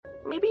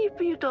Maybe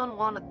if you don't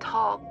want to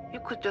talk,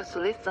 you could just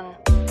listen.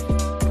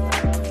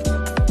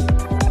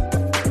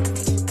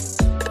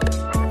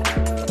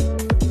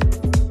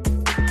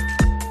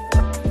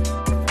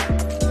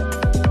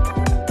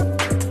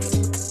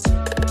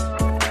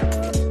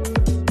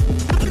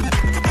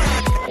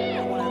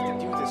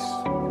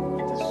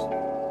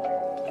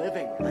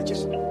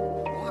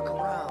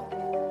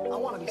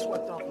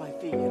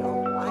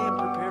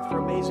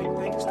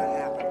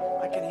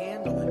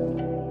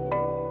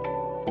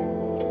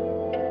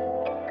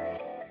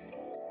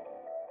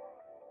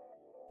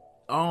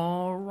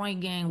 Alright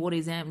gang, what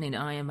is happening?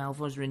 I am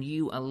Alfoster and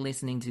you are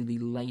listening to the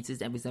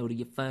latest episode of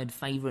your third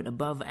favourite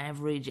above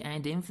average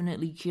and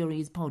infinitely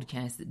curious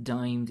podcast,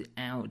 Dimed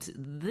Out.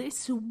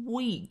 This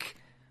week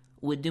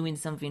we're doing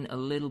something a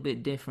little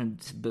bit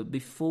different, but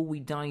before we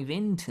dive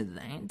into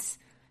that,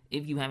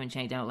 if you haven't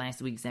checked out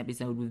last week's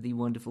episode with the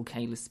wonderful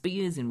Kayla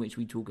Spears, in which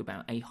we talk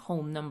about a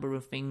whole number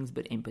of things,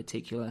 but in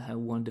particular her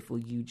wonderful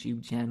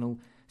YouTube channel,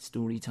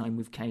 Storytime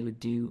with Kayla,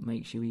 do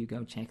make sure you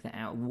go check that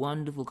out.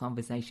 Wonderful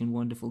conversation,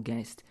 wonderful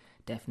guest.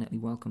 Definitely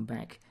welcome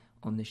back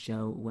on the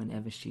show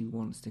whenever she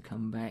wants to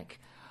come back.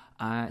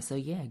 So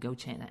yeah, go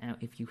check that out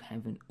if you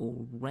haven't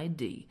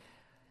already.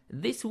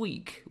 This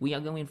week, we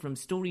are going from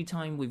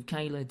Storytime with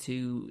Kayla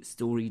to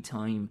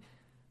Storytime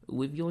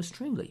with yours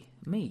truly,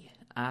 me.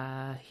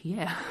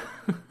 Yeah.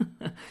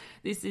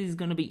 This is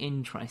going to be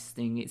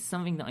interesting. It's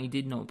something that I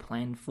did not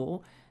plan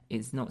for.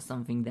 It's not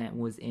something that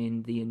was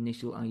in the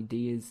initial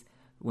ideas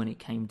when it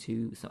came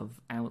to sort of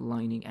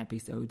outlining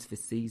episodes for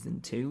season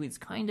 2. It's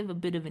kind of a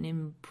bit of an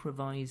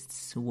improvised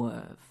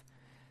swerve,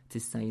 to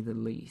say the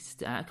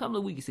least. A couple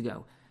of weeks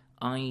ago,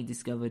 I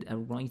discovered a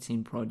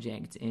writing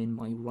project in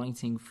my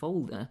writing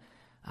folder,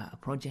 a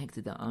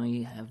project that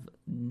I have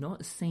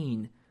not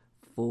seen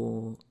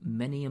for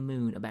many a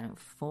moon, about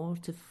 4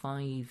 to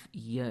 5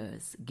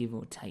 years, give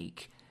or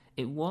take.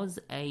 It was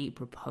a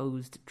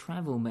proposed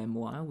travel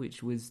memoir,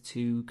 which was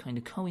to kind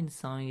of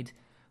coincide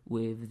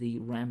with the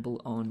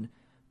Ramble On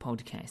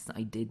podcast that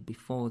I did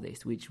before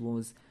this, which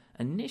was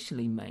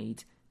initially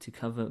made to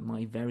cover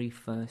my very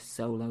first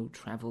solo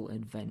travel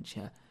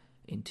adventure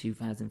in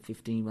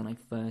 2015 when I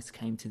first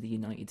came to the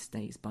United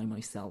States by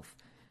myself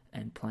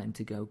and planned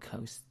to go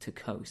coast to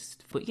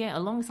coast. But yeah,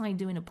 alongside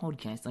doing a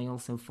podcast, I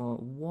also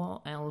thought,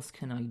 what else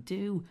can I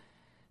do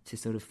to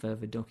sort of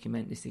further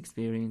document this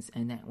experience?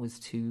 And that was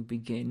to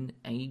begin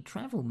a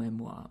travel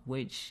memoir,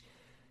 which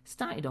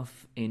started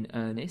off in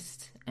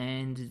earnest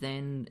and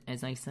then,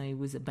 as I say,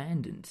 was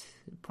abandoned.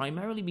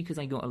 Primarily because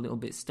I got a little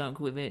bit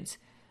stuck with it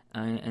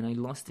and I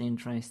lost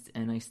interest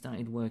and I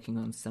started working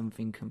on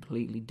something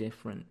completely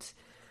different,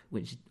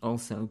 which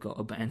also got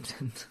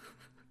abandoned.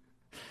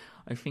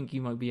 I think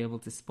you might be able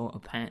to spot a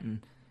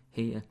pattern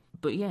here.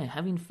 But yeah,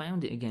 having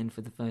found it again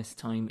for the first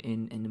time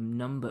in a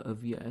number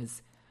of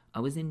years, I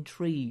was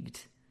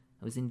intrigued.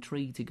 I was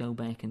intrigued to go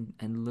back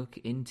and look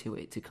into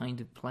it, to kind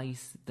of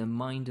place the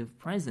mind of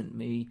present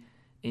me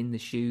in the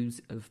shoes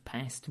of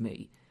past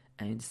me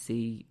and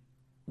see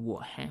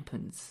what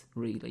happens,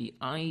 really.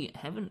 I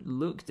haven't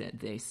looked at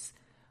this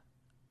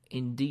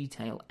in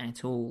detail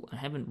at all. I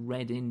haven't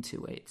read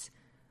into it.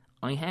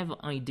 I have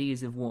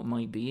ideas of what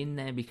might be in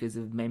there because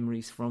of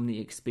memories from the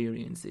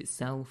experience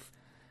itself,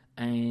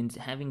 and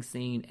having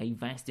seen a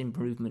vast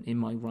improvement in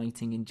my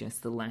writing in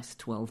just the last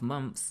 12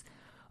 months,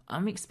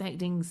 I'm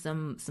expecting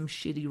some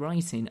shitty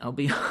writing, I'll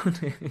be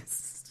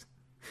honest.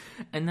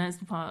 And that's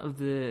part of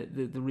the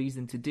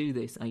reason to do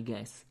this, I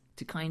guess.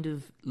 To kind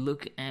of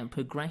look at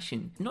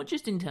progression. Not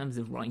just in terms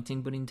of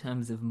writing, but in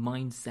terms of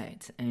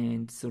mindset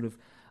and sort of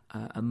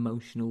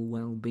emotional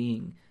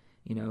well-being.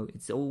 You know,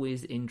 it's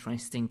always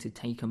interesting to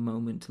take a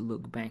moment to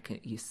look back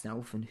at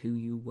yourself and who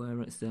you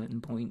were at certain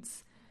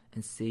points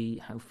and see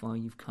how far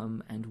you've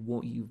come and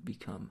what you've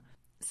become.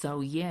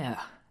 So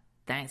yeah,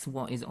 that's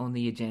what is on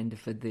the agenda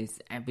for this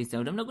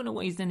episode. I'm not going to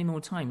waste any more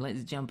time.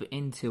 Let's jump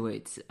into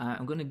it.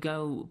 I'm going to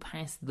go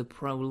past the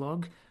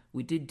prologue.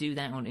 We did do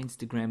that on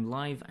Instagram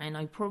Live, and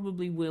I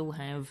probably will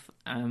have,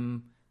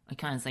 I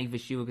can't say for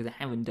sure because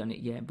I haven't done it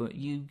yet, but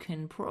you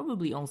can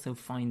probably also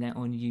find that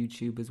on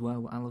YouTube as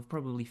well. I'll have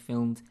probably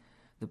filmed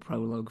the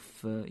prologue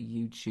for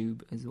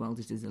YouTube as well,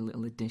 just as a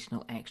little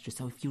additional extra.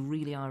 So if you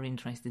really are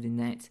interested in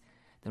that,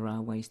 there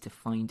are ways to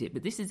find it.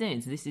 But this is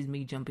it. This is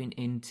me jumping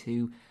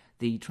into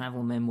the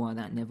travel memoir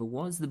that never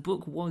was. The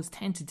book was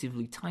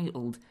tentatively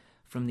titled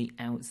From the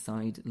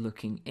Outside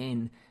Looking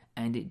In,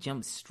 and it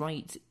jumps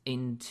straight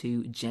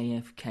into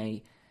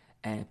JFK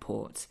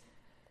Airport.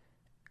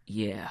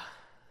 Yeah,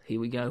 here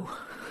we go.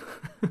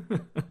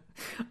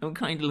 I'm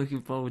kind of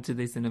looking forward to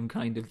this and I'm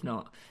kind of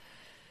not.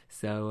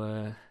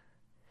 So,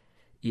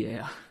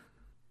 yeah.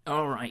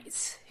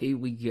 Alright, here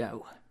we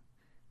go.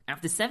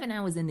 After 7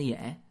 hours in the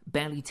air,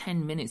 barely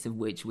 10 minutes of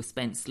which were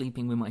spent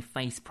sleeping with my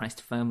face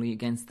pressed firmly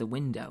against the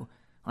window,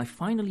 I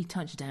finally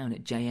touched down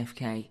at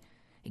JFK.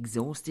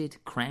 Exhausted,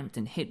 cramped,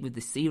 and hit with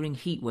the searing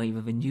heat wave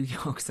of a New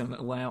York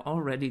summer. Wow,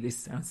 already this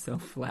sounds so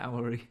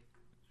flowery.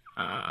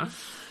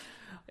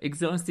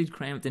 Exhausted,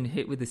 cramped, and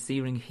hit with the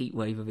searing heat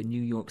wave of a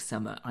New York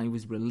summer, I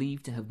was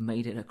relieved to have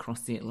made it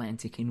across the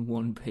Atlantic in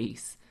one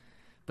piece.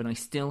 But I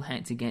still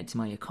had to get to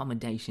my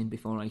accommodation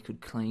before I could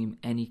claim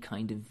any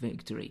kind of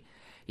victory.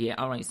 Yeah,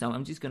 alright, so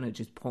I'm just going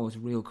to pause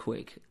real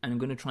quick, and I'm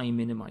going to try and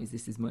minimise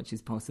this as much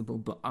as possible,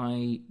 but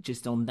I,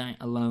 just on that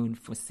alone,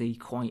 foresee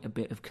quite a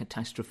bit of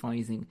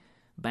catastrophising.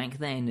 Back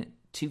then,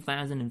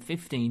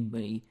 2015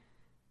 me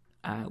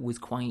was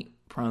quite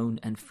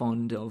prone and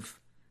fond of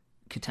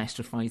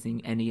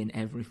catastrophising any and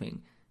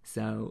everything.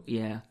 So,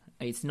 yeah,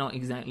 it's not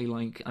exactly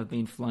like I've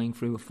been flying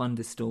through a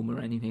thunderstorm or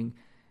anything.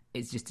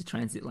 It's just a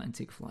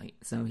transatlantic flight.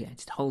 So, yeah,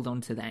 just hold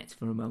on to that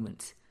for a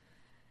moment,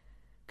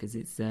 because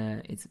it's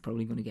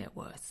probably going to get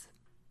worse.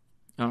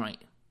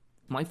 Alright,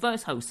 my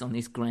first hosts on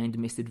this grand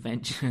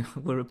misadventure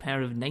were a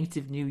pair of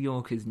native New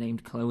Yorkers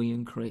named Chloe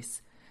and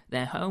Chris.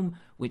 Their home,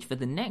 which for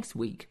the next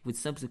week would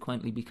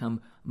subsequently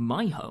become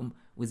my home,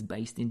 was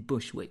based in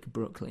Bushwick,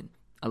 Brooklyn,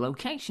 a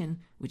location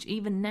which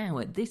even now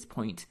at this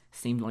point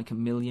seemed like a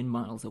million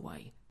miles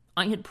away.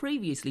 I had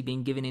previously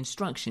been given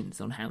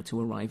instructions on how to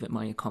arrive at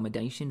my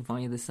accommodation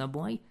via the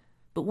subway,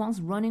 but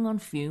whilst running on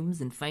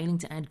fumes and failing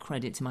to add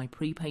credit to my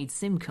prepaid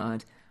SIM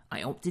card,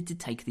 I opted to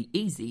take the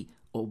easy,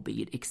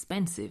 albeit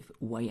expensive,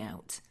 way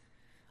out.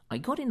 I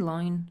got in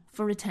line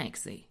for a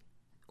taxi,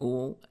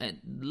 or at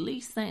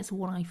least that's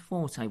what I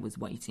thought I was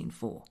waiting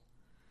for.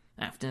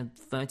 After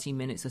 30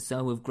 minutes or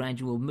so of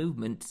gradual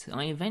movement,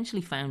 I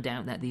eventually found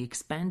out that the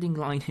expanding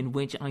line in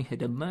which I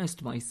had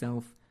immersed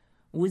myself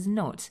was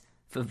not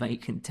for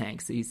vacant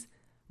taxis,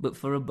 but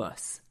for a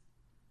bus.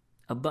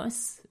 A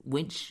bus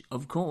which,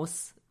 of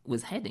course,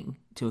 was heading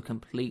to a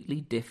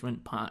completely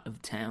different part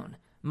of town.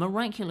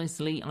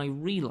 Miraculously, I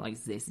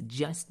realised this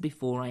just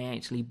before I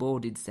actually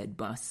boarded said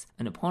bus,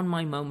 and upon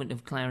my moment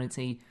of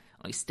clarity,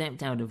 I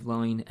stepped out of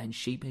line and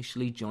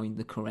sheepishly joined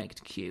the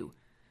correct queue.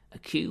 A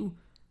queue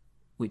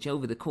which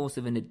over the course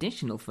of an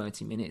additional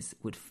 30 minutes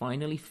would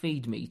finally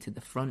feed me to the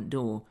front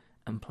door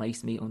and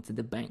place me onto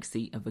the back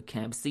seat of a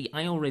cab. See,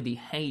 I already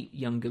hate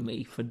younger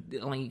me for,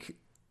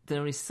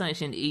 there is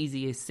such an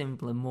easier,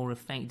 simpler, more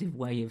effective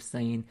way of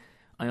saying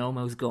I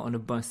almost got on a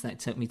bus that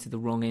took me to the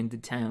wrong end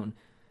of town,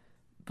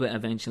 but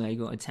eventually I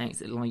got a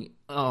taxi.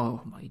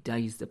 Oh my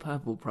days, the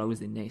purple prose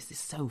in this is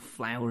so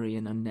flowery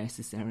and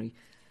unnecessary.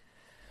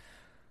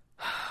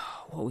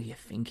 What were you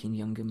thinking,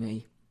 younger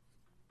me?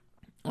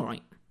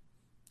 Alright.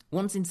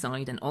 Once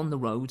inside and on the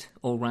road,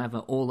 or rather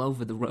all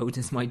over the road,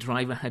 as my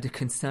driver had a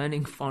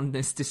concerning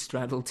fondness to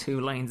straddle 2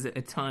 lanes at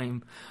a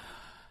time.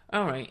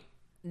 Alright,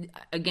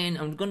 again,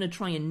 I'm going to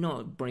try and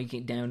not break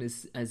it down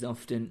as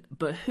often,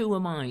 but who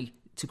am I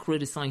to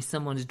criticise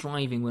someone's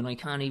driving when I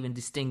can't even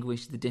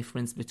distinguish the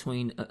difference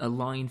between a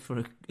line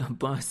for a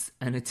bus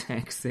and a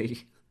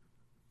taxi?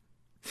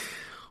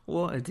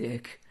 What a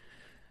dick.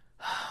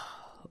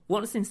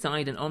 Once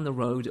inside and on the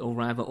road, or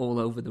rather all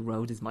over the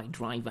road, as my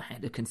driver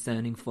had a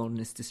concerning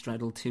fondness to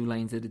straddle 2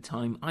 lanes at a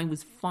time, I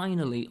was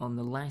finally on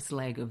the last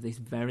leg of this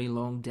very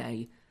long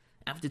day.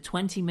 After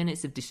 20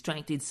 minutes of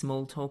distracted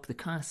small talk, the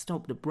car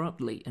stopped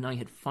abruptly, and I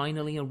had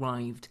finally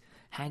arrived,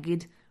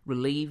 haggard,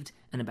 relieved,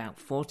 and about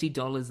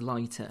 $40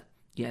 lighter.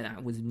 Yeah,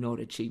 that was not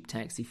a cheap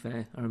taxi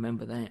fare, I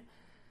remember that.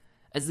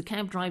 As the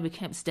cab driver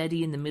kept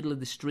steady in the middle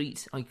of the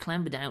street, I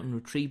clambered out and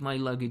retrieved my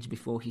luggage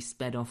before he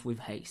sped off with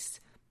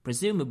haste,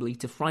 presumably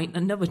to frighten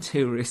another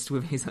tourist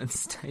with his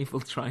unstable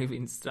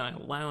driving style.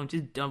 Wow, I'm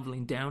just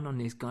doubling down on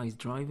this guy's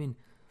driving.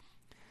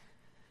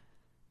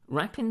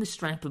 Wrapping the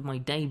strap of my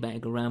day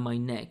bag around my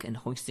neck and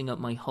hoisting up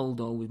my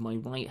holdall with my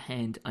right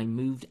hand, I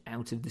moved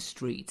out of the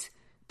street.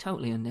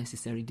 Totally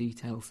unnecessary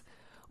details.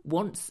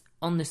 Once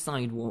on the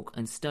sidewalk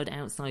and stood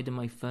outside of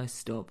my first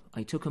stop,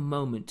 I took a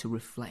moment to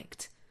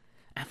reflect.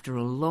 After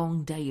a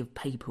long day of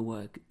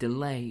paperwork,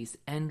 delays,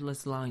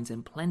 endless lines,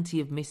 and plenty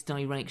of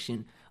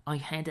misdirection, I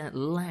had at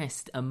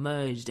last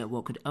emerged at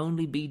what could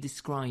only be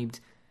described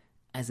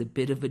as a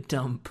bit of a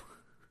dump.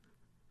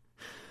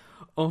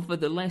 Or for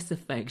the less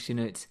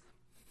affectionate,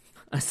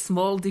 a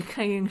small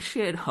decaying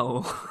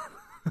shithole.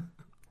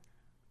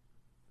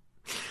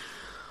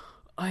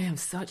 I am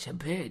such a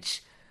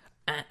bitch.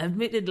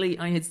 Admittedly,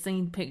 I had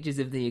seen pictures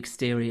of the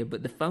exterior,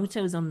 but the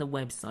photos on the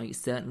website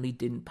certainly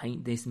didn't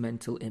paint this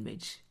mental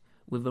image.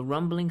 With a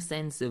rumbling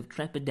sense of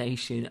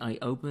trepidation, I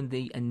opened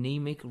the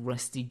anemic,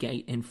 rusty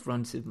gate in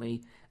front of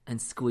me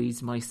and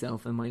squeezed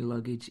myself and my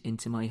luggage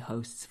into my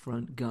host's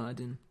front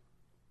garden.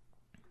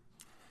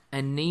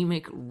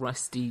 Anemic,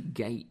 rusty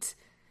gate.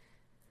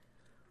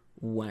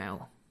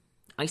 Wow.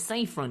 I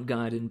say front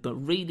garden, but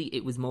really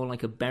it was more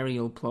like a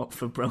burial plot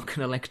for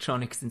broken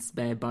electronics and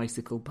spare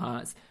bicycle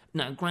parts.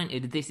 Now,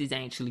 granted, this is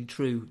actually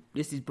true.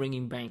 This is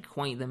bringing back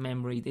quite the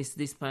memory.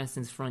 This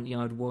person's front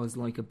yard was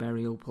like a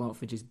burial plot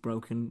for just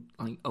broken,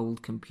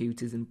 old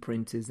computers and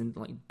printers and,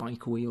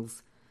 bike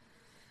wheels.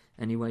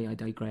 Anyway, I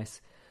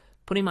digress.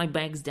 Putting my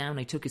bags down,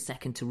 I took a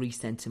second to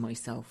recenter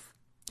myself.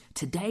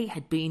 Today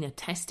had been a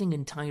testing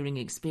and tiring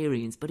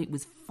experience, but it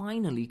was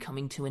finally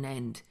coming to an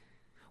end.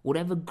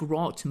 Whatever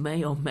grot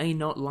may or may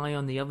not lie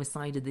on the other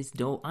side of this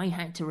door, I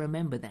had to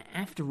remember that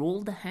after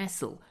all the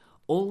hassle,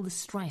 all the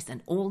stress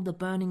and all the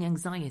burning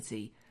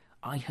anxiety,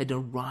 I had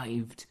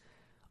arrived.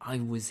 I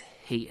was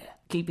here.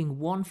 Keeping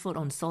one foot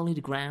on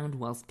solid ground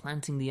whilst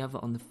planting the other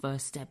on the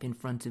first step in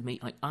front of me,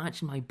 I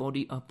arched my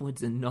body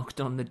upwards and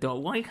knocked on the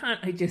door. Why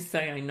can't I just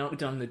say I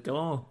knocked on the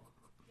door?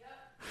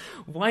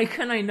 Why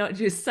can I not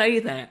just say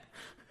that?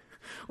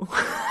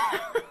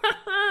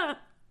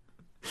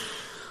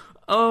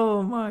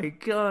 Oh my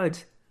God.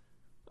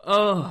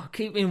 Oh,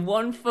 keeping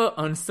one foot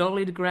on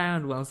solid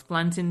ground whilst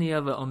planting the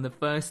other on the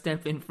first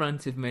step in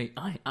front of me,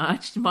 I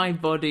arched my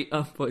body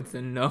upwards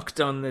and knocked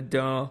on the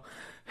door.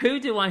 Who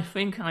do I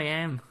think I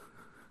am?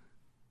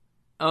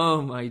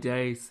 Oh my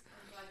days.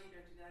 I'm glad you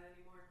don't do that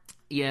anymore.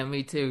 Yeah,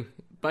 me too.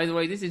 By the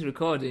way, this is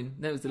recording.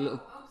 That was a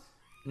little...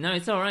 No,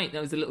 it's alright.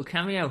 That was a little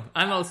cameo.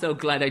 I'm also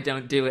glad I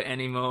don't do it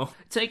anymore.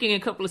 Taking a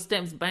couple of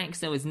steps back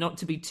so as not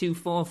to be too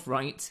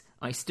forthright,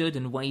 I stood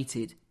and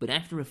waited, but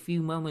after a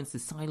few moments of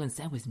silence,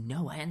 there was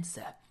no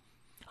answer.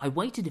 I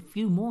waited a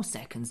few more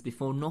seconds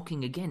before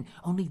knocking again,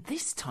 only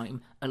this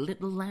time a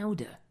little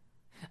louder.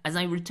 As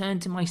I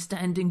returned to my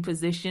standing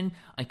position,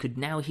 I could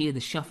now hear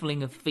the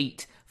shuffling of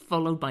feet,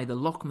 followed by the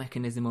lock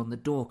mechanism on the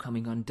door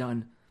coming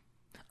undone.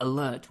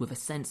 Alert with a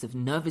sense of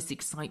nervous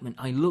excitement,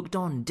 I looked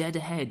on dead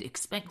ahead,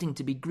 expecting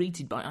to be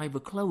greeted by either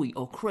Chloe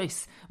or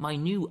Chris, my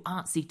new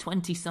artsy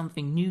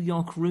 20-something New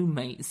York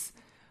roommates.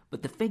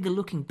 But the figure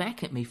looking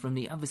back at me from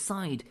the other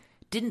side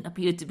didn't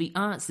appear to be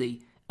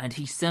artsy, and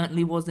he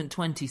certainly wasn't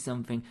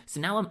 20-something, so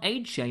now I'm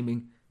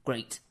age-shaming.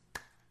 Great.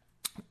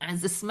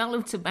 As the smell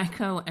of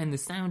tobacco and the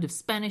sound of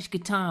Spanish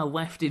guitar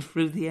wafted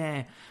through the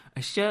air,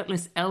 a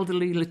shirtless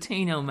elderly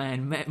Latino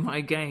man met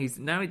my gaze.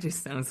 Now it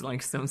just sounds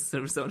like some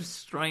sort of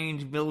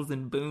strange Mills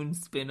and Boone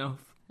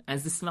spin-off.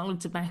 As the smell of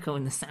tobacco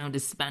and the sound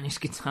of Spanish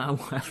guitar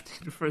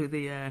wafted through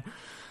the air,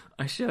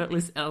 a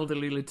shirtless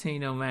elderly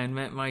Latino man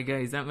met my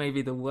gaze. That may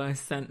be the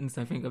worst sentence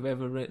I think I've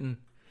ever written.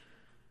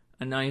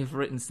 And I have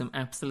written some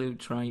absolute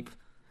tripe.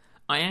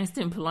 I asked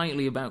him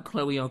politely about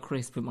Chloe or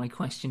Chris, but my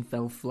question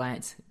fell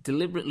flat.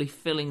 Deliberately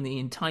filling the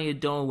entire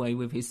doorway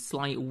with his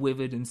slight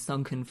withered and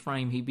sunken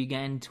frame, he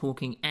began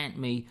talking at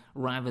me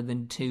rather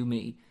than to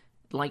me.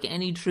 Like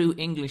any true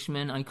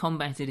Englishman, I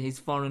combated his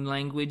foreign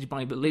language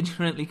by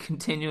belligerently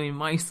continuing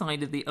my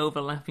side of the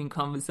overlapping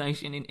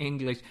conversation in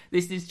English.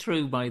 This is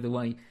true, by the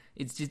way.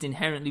 It's just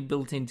inherently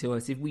built into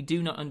us. If we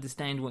do not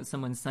understand what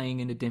someone's saying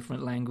in a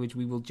different language,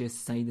 we will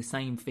just say the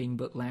same thing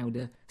but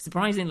louder.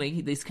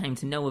 Surprisingly, this came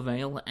to no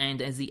avail,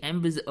 and as the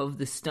embers of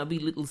the stubby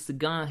little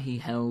cigar he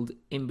held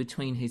in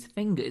between his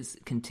fingers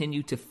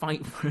continued to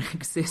fight for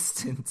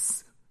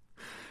existence,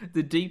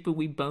 the deeper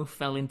we both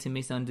fell into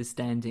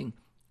misunderstanding.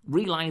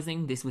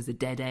 Realizing this was a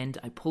dead end,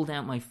 I pulled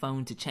out my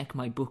phone to check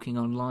my booking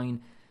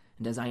online,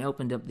 and as I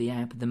opened up the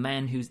app, the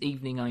man whose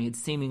evening I had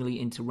seemingly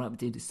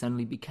interrupted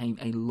suddenly became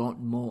a lot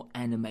more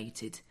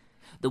animated.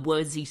 The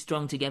words he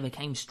strung together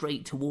came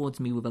straight towards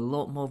me with a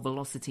lot more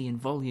velocity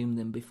and volume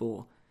than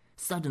before.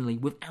 Suddenly,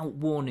 without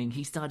warning,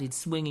 he started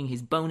swinging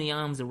his bony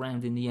arms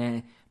around in the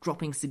air,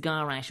 dropping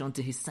cigar ash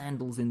onto his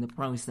sandals in the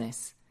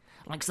process.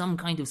 Like some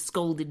kind of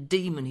scolded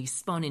demon, he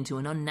spun into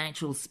an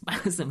unnatural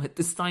spasm at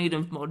the sight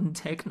of modern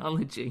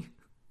technology.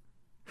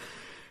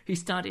 He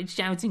started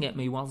shouting at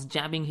me whilst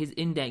jabbing his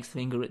index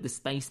finger at the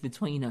space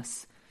between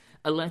us.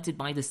 Alerted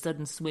by the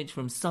sudden switch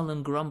from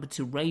sullen grump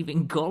to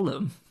raving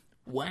Gollum.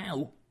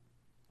 Wow.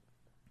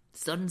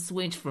 Sudden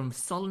switch from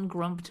sullen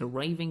grump to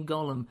raving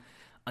Gollum.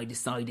 I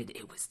decided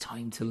it was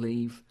time to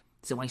leave.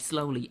 So I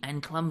slowly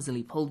and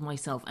clumsily pulled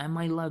myself and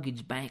my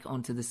luggage back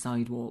onto the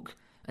sidewalk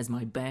as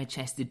my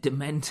bare-chested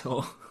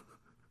Dementor...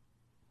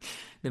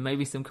 There may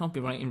be some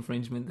copyright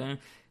infringement there.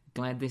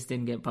 Glad this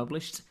didn't get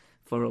published,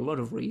 for a lot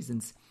of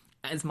reasons.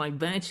 As my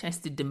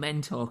bare-chested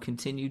Dementor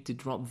continued to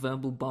drop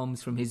verbal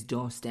bombs from his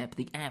doorstep,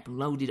 the app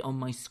loaded on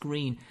my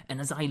screen, and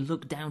as I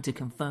looked down to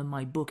confirm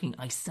my booking,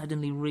 I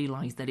suddenly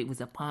realised that it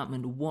was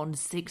apartment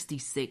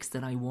 166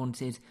 that I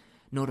wanted,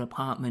 not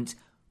apartment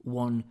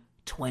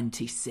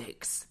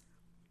 126.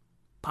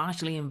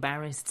 Partially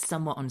embarrassed,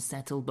 somewhat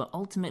unsettled, but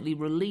ultimately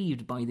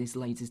relieved by this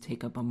latest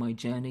hiccup on my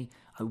journey,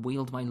 I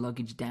wheeled my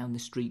luggage down the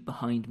street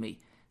behind me,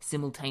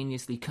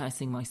 simultaneously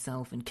cursing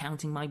myself and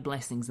counting my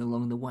blessings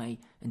along the way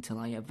until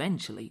I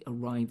eventually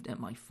arrived at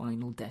my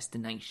final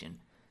destination.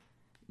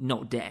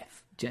 Not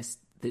death, just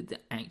the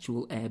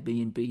actual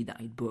Airbnb that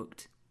I'd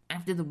booked.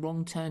 After the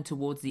wrong turn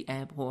towards the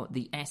airport,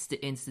 the Esther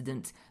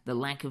incident, the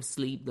lack of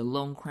sleep, the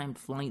long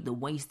cramped flight, the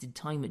wasted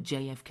time at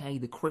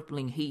JFK, the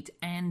crippling heat,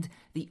 and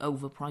the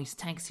overpriced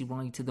taxi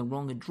ride to the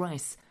wrong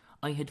address,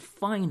 I had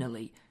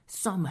finally,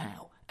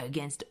 somehow,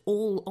 against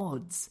all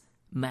odds,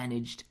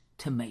 managed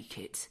to make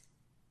it.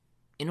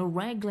 In a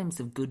rare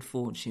glimpse of good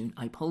fortune,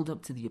 I pulled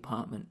up to the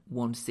apartment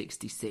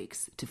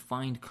 166 to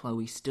find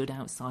Chloe stood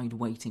outside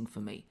waiting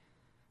for me.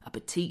 A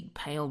petite,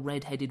 pale,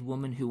 red-headed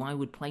woman who I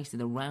would place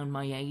at around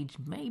my age,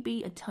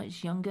 maybe a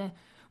touch younger.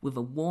 With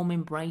a warm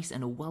embrace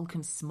and a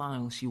welcome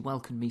smile, she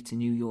welcomed me to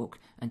New York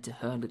and to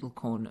her little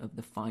corner of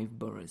the 5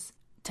 boroughs.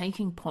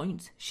 Taking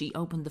point, she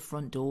opened the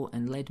front door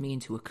and led me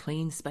into a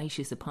clean,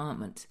 spacious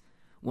apartment.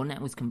 one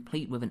that was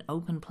complete with an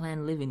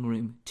open-plan living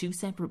room, 2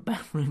 separate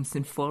bathrooms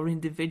and 4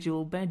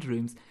 individual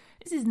bedrooms.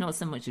 This is not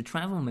so much a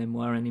travel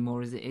memoir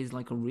anymore as it is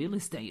like a real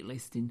estate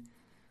listing.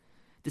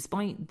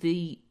 Despite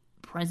the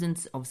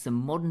presence of some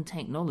modern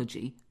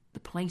technology, the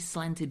place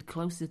slanted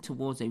closer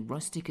towards a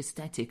rustic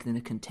aesthetic than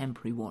a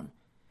contemporary one.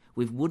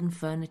 With wooden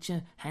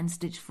furniture,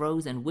 hand-stitched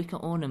throws and wicker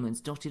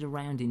ornaments dotted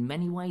around, in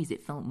many ways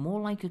it felt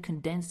more like a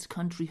condensed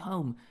country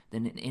home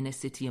than an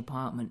inner-city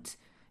apartment.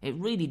 It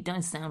really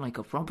does sound like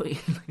a property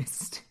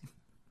list.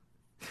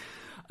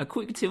 A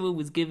quick tour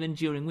was given,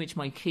 during which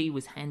my key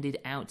was handed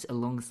out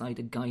alongside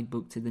a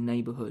guidebook to the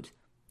neighbourhood.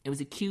 It was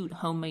a cute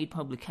homemade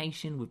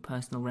publication with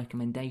personal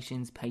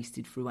recommendations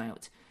pasted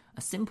throughout.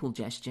 A simple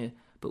gesture,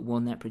 but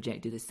one that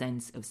projected a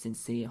sense of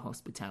sincere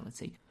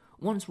hospitality.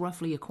 Once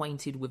roughly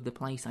acquainted with the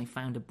place, I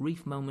found a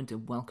brief moment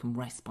of welcome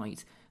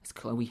respite as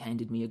Chloe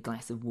handed me a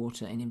glass of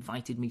water and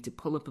invited me to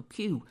pull up a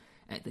pew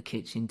at the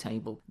kitchen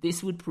table.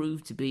 This would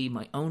prove to be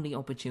my only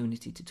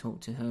opportunity to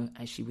talk to her,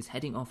 as she was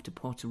heading off to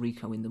Puerto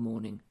Rico in the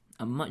morning.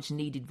 A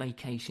much-needed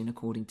vacation,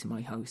 according to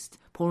my host.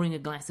 Pouring a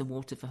glass of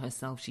water for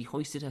herself, she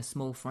hoisted her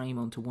small frame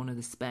onto one of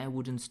the spare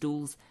wooden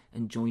stools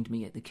and joined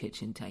me at the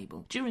kitchen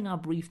table. During our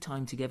brief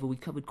time together, we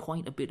covered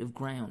quite a bit of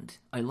ground.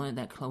 I learnt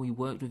that Chloe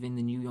worked within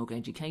the New York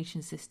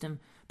education system,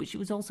 but she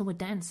was also a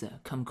dancer,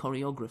 come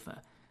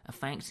choreographer, a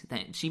fact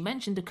that she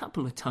mentioned a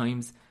couple of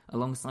times,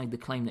 alongside the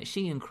claim that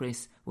she and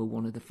Chris were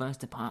one of the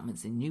first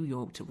apartments in New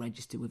York to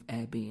register with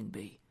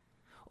Airbnb.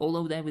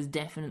 Although there was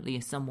definitely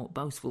a somewhat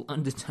boastful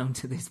undertone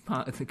to this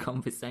part of the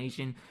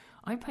conversation,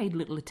 I paid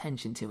little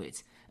attention to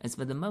it, as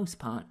for the most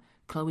part,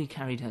 Chloe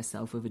carried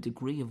herself with a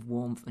degree of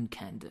warmth and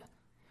candour.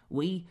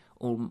 We,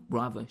 or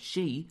rather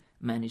she,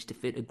 managed to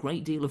fit a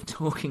great deal of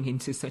talking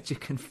into such a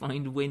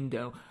confined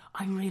window.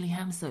 I really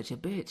am such a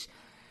bitch.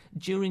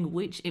 During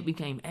which it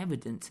became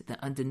evident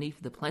that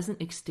underneath the pleasant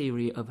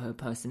exterior of her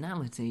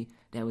personality,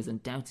 there was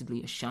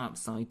undoubtedly a sharp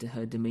side to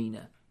her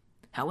demeanour.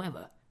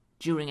 However,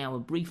 during our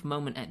brief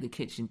moment at the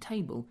kitchen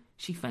table,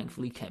 she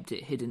thankfully kept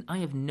it hidden. I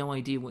have no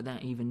idea what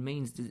that even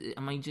means.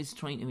 Am I just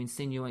trying to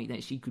insinuate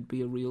that she could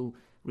be a real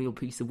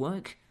piece of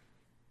work?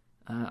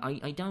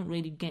 I don't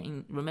really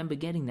remember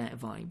getting that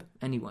vibe.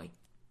 Anyway.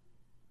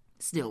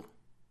 Still,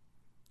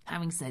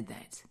 having said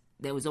that,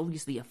 there was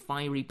obviously a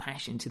fiery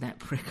passion to that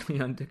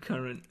prickly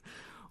undercurrent.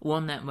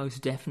 One that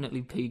most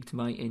definitely piqued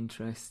my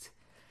interest.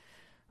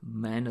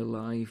 Man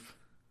alive.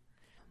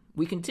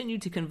 We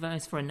continued to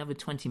converse for another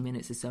 20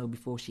 minutes or so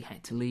before she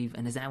had to leave,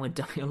 and as our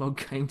dialogue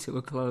came to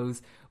a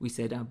close, we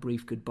said our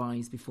brief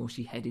goodbyes before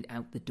she headed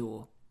out the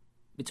door.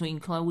 Between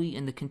Chloe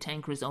and the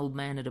cantankerous old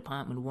man at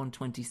apartment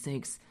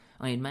 126,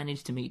 I had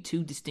managed to meet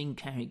 2 distinct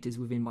characters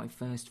within my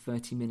first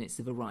 30 minutes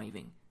of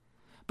arriving.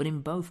 But in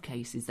both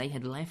cases, they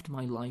had left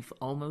my life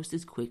almost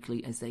as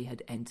quickly as they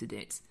had entered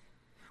it.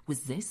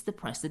 Was this the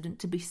precedent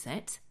to be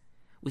set?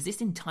 Was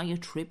this entire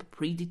trip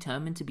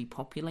predetermined to be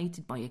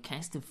populated by a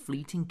cast of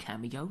fleeting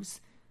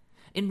cameos?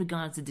 In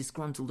regards to the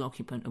disgruntled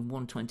occupant of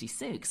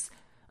 126,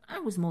 I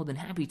was more than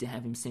happy to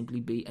have him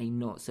simply be a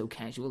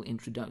not-so-casual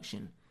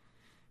introduction.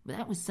 But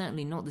that was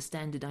certainly not the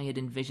standard I had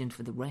envisioned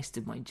for the rest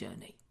of my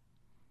journey.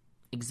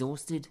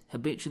 Exhausted,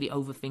 habitually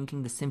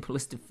overthinking the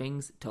simplest of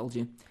things, told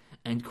you,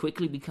 and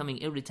quickly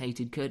becoming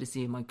irritated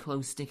courtesy of my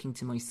clothes sticking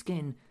to my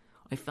skin,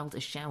 I felt a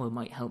shower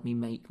might help me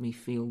make me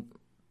feel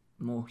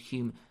more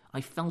human. I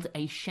felt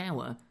a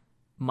shower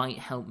might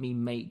help me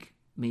make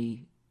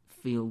me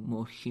feel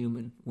more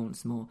human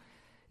once more.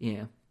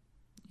 Yeah,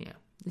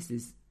 this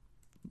is...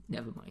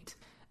 never mind.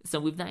 So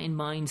with that in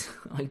mind,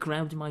 I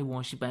grabbed my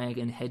wash bag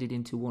and headed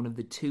into one of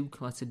the 2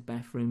 cluttered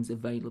bathrooms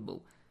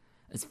available.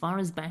 As far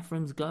as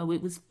bathrooms go,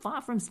 it was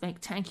far from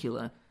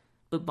spectacular,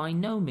 but by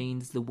no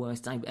means the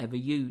worst I've ever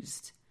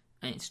used.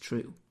 And it's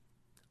true.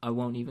 I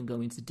won't even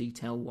go into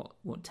detail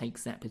what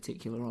takes that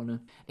particular honour.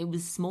 It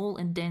was small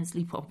and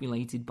densely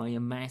populated by a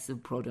mass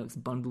of products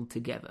bundled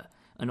together,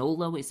 and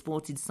although it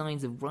sported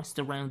signs of rust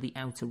around the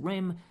outer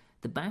rim,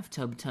 the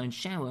bathtub turned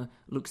shower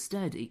looked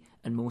sturdy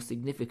and, more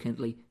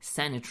significantly,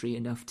 sanitary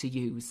enough to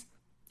use.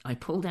 I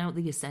pulled out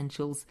the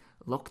essentials,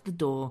 locked the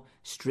door,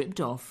 stripped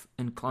off,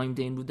 and climbed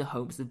in with the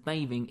hopes of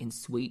bathing in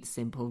sweet,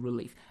 simple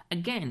relief.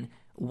 Again,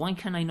 why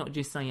can I not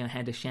just say I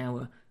had a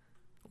shower?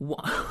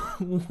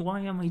 Why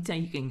am I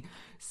taking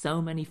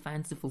so many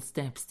fanciful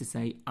steps to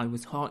say I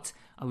was hot,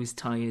 I was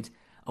tired,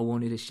 I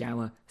wanted a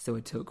shower, so I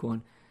took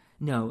one?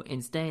 No,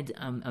 instead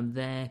I'm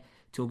there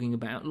talking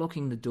about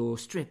locking the door,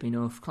 stripping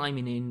off,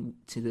 climbing in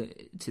to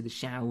the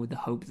shower with the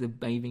hopes of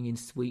bathing in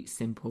sweet,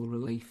 simple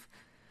relief.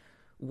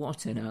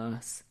 What an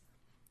arse.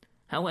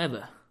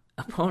 However,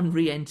 upon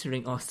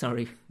re-entering... oh,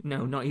 sorry,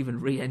 no, not even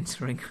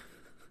re-entering.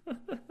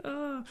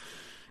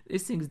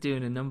 This thing's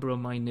doing a number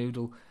on my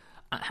noodle.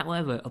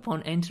 However,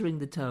 upon entering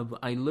the tub,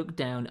 I looked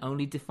down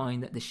only to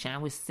find that the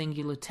shower's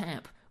singular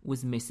tap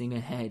was missing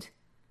a head.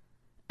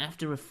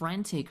 After a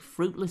frantic,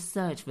 fruitless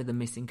search for the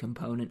missing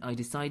component, I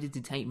decided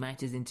to take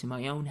matters into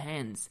my own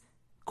hands.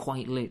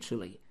 Quite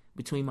literally.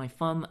 Between my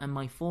thumb and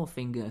my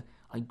forefinger,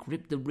 I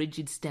gripped the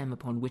rigid stem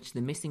upon which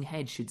the missing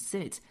head should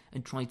sit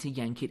and tried to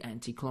yank it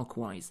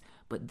anti-clockwise,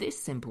 but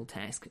this simple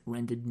task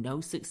rendered no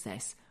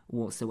success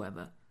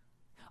whatsoever.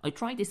 I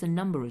tried this a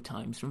number of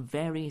times from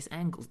various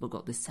angles but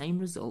got the same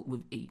result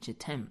with each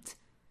attempt.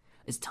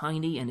 As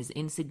tiny and as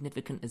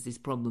insignificant as this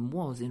problem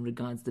was in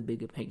regards to the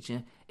bigger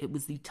picture, it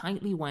was the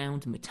tightly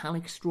wound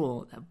metallic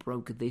straw that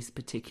broke this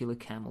particular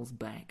camel's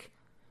back.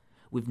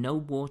 With no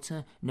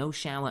water, no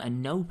shower,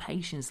 and no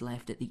patience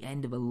left at the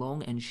end of a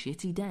long and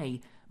shitty day,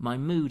 my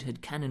mood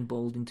had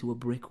cannonballed into a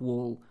brick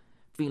wall.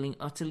 Feeling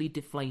utterly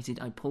deflated,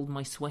 I pulled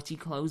my sweaty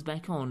clothes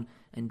back on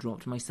and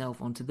dropped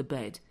myself onto the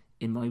bed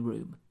in my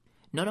room.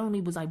 Not only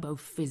was I both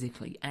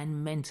physically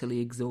and mentally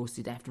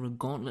exhausted after a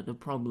gauntlet of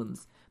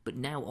problems, but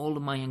now all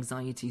of my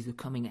anxieties were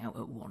coming out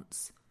at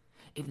once.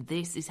 If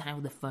this is how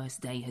the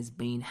first day has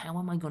been, how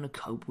am I going to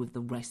cope with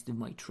the rest of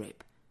my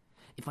trip?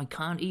 If I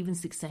can't even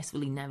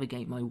successfully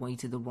navigate my way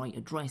to the right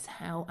address,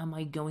 how am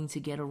I going to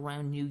get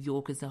around New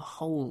York as a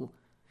whole?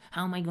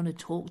 How am I going to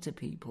talk to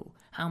people?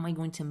 How am I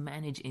going to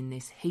manage in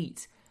this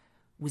heat?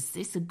 Was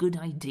this a good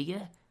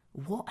idea?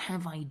 What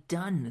have I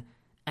done?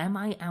 Am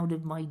I out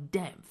of my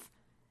depth?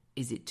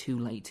 Is it too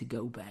late to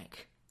go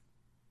back?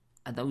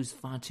 Are those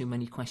far too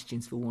many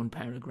questions for one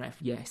paragraph?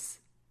 Yes.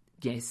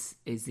 Yes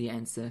is the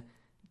answer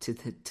to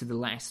the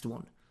last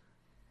one.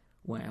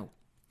 Wow.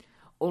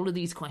 All of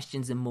these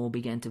questions and more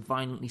began to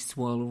violently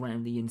swirl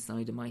around the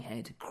inside of my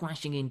head,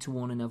 crashing into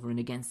one another and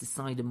against the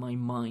side of my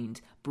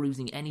mind,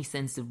 bruising any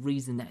sense of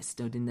reason that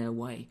stood in their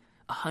way.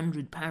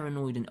 100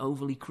 paranoid and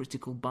overly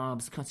critical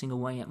barbs cutting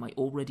away at my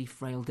already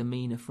frail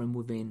demeanour from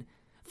within.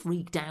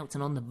 Freaked out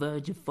and on the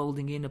verge of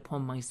folding in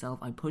upon myself,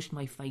 I pushed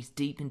my face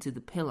deep into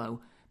the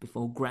pillow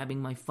before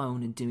grabbing my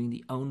phone and doing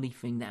the only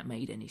thing that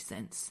made any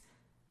sense.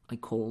 I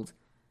called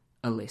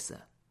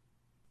Alyssa.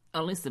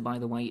 Alyssa, by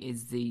the way,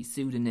 is the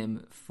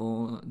pseudonym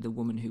for the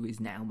woman who is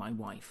now my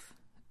wife.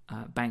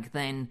 Back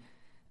then,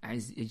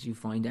 as you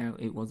find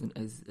out, it wasn't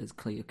as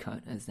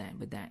clear-cut as that,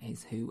 but that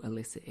is who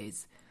Alyssa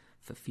is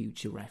for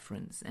future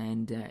reference.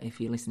 And if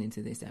you're listening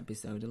to this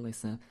episode,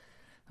 Alyssa,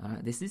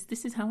 this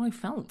is how I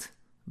felt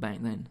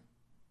back then.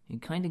 You're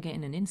kind of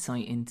getting an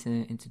insight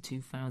into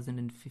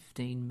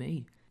 2015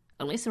 me.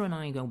 Alyssa and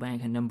I go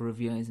back a number of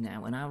years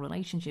now, and our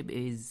relationship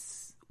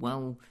is,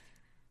 well,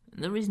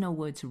 there is no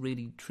word to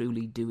really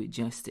truly do it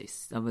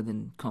justice other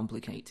than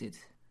complicated.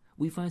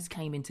 We first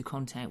came into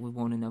contact with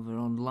one another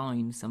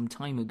online some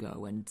time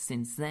ago, and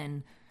since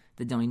then,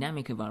 the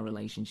dynamic of our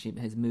relationship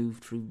has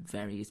moved through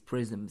various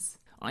prisms.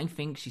 I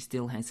think she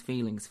still has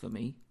feelings for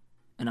me,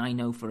 and I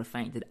know for a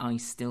fact that I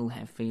still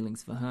have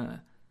feelings for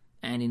her.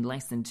 And in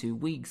less than 2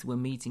 weeks, we're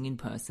meeting in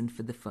person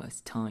for the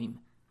first time.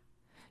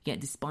 Yet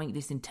despite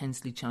this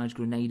intensely charged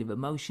grenade of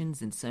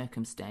emotions and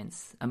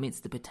circumstance,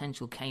 amidst the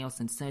potential chaos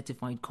and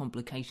certified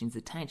complications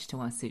attached to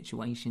our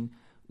situation,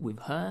 with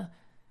her,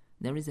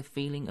 there is a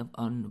feeling of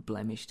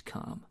unblemished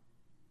calm.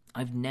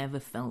 I've never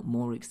felt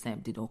more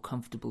accepted or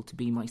comfortable to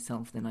be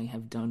myself than I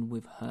have done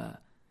with her.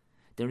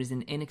 There is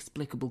an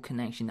inexplicable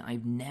connection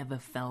I've never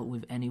felt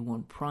with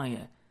anyone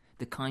prior,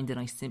 the kind that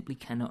I simply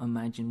cannot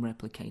imagine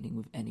replicating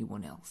with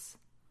anyone else.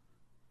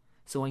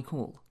 So I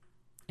call,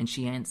 and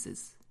she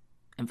answers.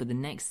 And for the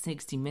next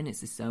 60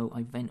 minutes or so,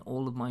 I vent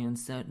all of my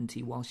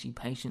uncertainty while she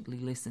patiently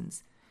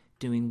listens,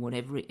 doing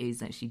whatever it is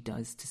that she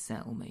does to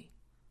settle me.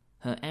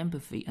 Her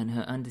empathy and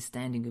her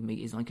understanding of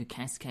me is like a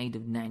cascade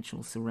of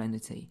natural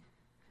serenity.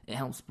 It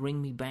helps bring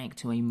me back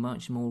to a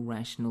much more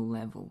rational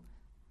level.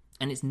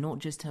 And it's not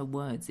just her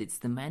words, it's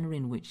the manner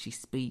in which she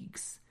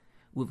speaks.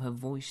 With her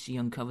voice, she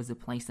uncovers a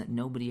place that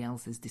nobody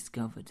else has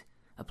discovered,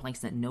 a place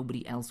that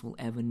nobody else will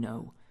ever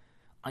know.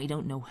 I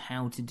don't know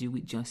how to do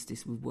it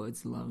justice with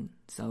words alone,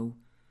 so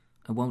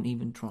I won't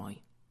even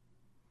try.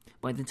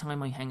 By the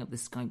time I hang up the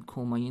Skype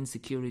call, my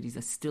insecurities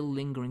are still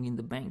lingering in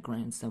the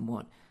background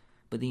somewhat,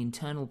 but the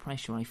internal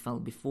pressure I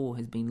felt before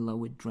has been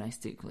lowered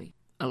drastically.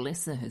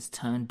 Alyssa has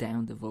turned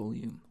down the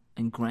volume,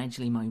 and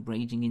gradually my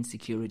raging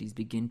insecurities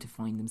begin to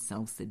find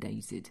themselves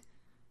sedated.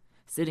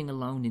 Sitting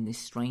alone in this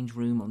strange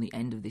room on the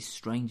end of this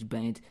strange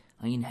bed,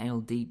 I inhale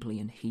deeply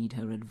and heed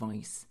her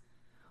advice.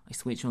 I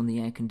switch on the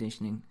air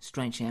conditioning,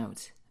 stretch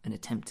out, and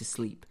attempt to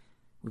sleep,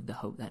 with the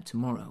hope that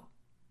tomorrow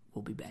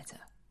will be better.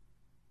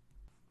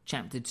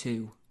 Chapter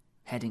 2.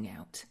 Heading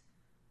Out.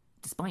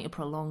 Despite a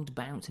prolonged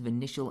bout of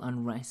initial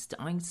unrest,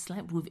 I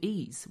slept with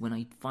ease when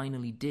I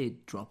finally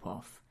did drop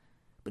off.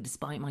 But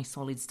despite my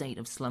solid state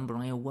of slumber,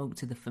 I awoke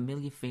to the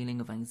familiar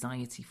feeling of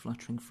anxiety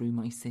fluttering through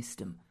my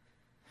system.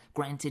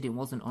 Granted, it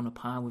wasn't on a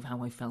par with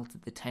how I felt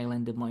at the tail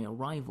end of my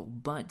arrival,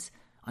 but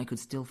I could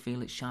still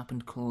feel its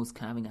sharpened claws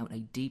carving out a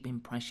deep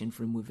impression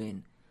from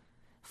within.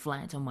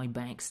 Flat on my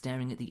back,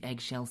 staring at the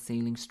eggshell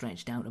ceiling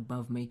stretched out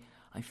above me,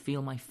 I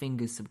feel my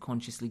fingers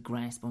subconsciously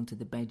grasp onto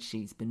the bed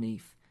sheets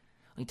beneath.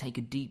 I take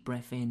a deep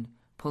breath in,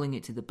 pulling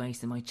it to the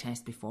base of my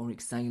chest before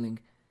exhaling.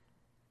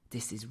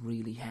 This is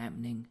really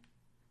happening.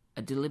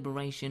 A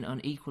deliberation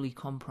unequally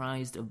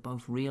comprised of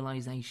both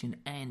realization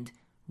and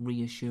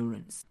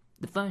reassurance.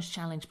 The first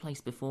challenge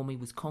placed before me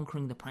was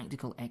conquering the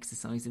practical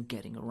exercise of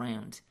getting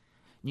around.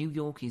 New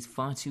York is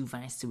far too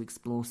vast to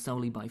explore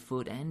solely by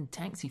foot, and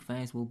taxi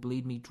fares will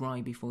bleed me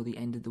dry before the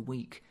end of the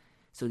week.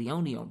 So the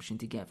only option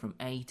to get from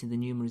A to the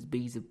numerous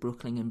B's of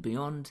Brooklyn and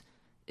beyond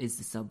is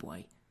the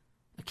subway.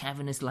 A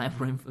cavernous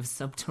labyrinth of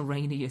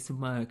subterraneous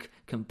murk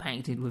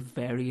compacted with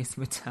various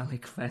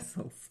metallic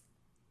vessels.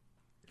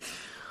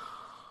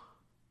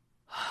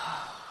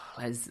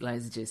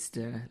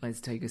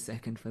 Let's take a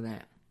second for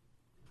that.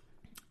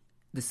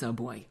 The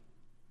subway.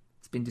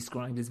 It's been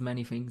described as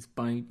many things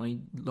by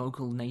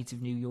local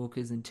native New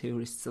Yorkers and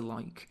tourists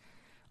alike.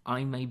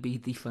 I may be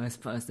the first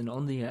person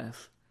on the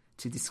earth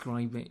to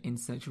describe it in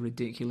such a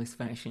ridiculous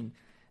fashion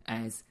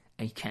as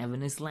a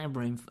cavernous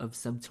labyrinth of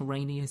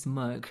subterraneous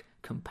murk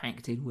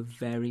compacted with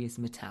various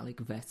metallic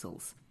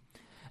vessels.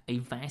 A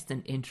vast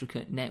and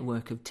intricate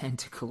network of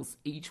tentacles,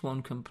 each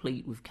one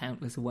complete with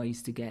countless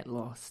ways to get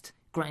lost.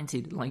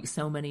 Granted, like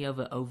so many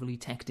other overly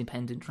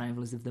tech-dependent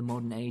travellers of the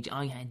modern age,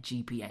 I had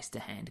GPS to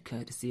hand,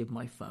 courtesy of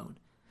my phone.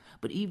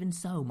 But even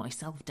so, my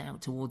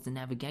self-doubt towards the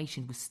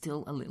navigation was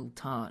still a little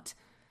tart.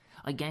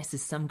 I guess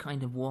as some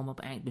kind of warm-up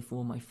act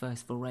before my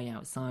first foray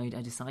outside,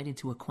 I decided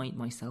to acquaint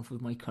myself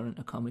with my current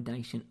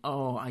accommodation.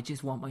 Oh, I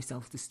just want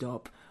myself to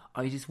stop.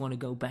 I just want to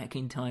go back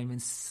in time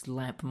and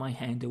slap my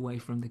hand away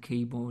from the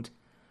keyboard.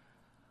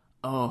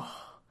 Oh.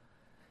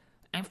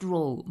 After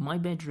all, my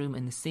bedroom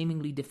and the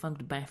seemingly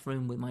defunct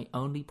bathroom were my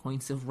only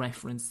points of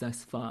reference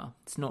thus far.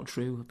 It's not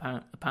true.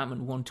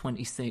 Apartment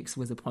 126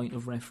 was a point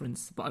of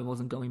reference, but I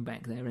wasn't going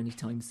back there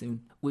anytime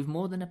soon. With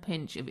more than a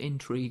pinch of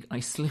intrigue, I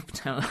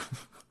slipped out.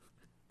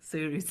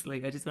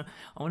 Seriously,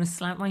 I want to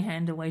slap my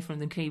hand away from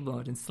the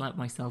keyboard and slap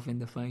myself in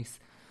the face.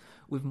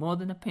 With more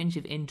than a pinch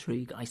of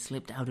intrigue, I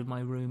slipped out of my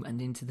room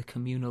and into the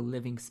communal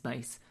living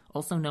space,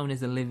 also known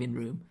as a living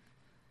room.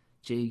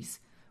 Jeez.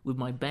 With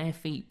my bare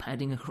feet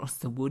padding across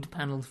the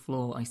wood-panelled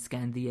floor, I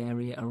scanned the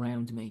area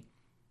around me.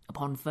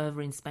 Upon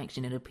further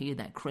inspection, it appeared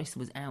that Chris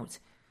was out.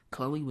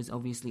 Chloe was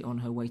obviously on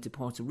her way to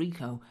Puerto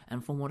Rico,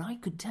 and from what I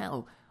could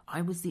tell,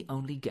 I was the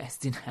only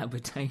guest in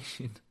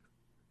habitation.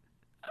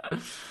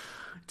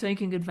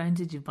 Taking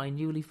advantage of my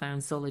newly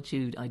found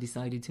solitude, I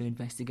decided to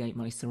investigate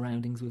my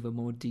surroundings with a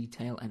more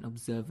detailed and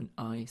observant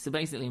eye. So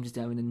basically, I'm just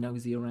having a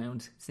nosy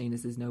around, seeing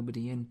as there's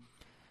nobody in.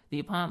 The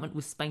apartment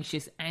was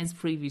spacious, as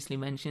previously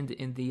mentioned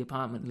in the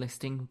apartment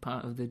listing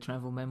part of the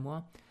travel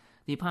memoir.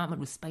 The apartment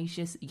was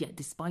spacious, yet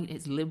despite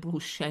its liberal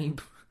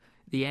shape,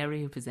 the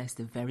area possessed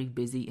a very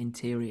busy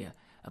interior.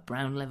 A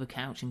brown leather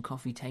couch and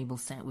coffee table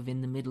sat within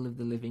the middle of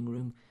the living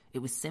room. It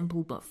was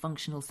simple but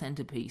functional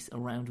centerpiece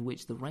around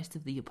which the rest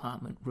of the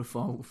apartment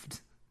revolved.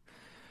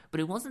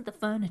 But it wasn't the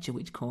furniture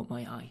which caught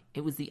my eye.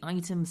 It was the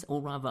items,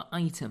 or rather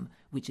item,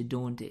 which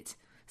adorned it.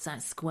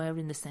 Sat square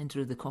in the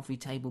centre of the coffee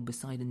table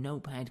beside a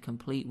notepad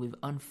complete with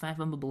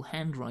unfathomable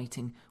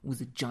handwriting was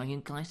a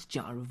giant glass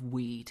jar of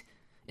weed.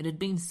 It had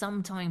been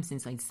some time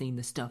since I'd seen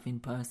the stuff in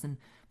person,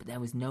 but there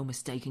was no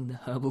mistaking the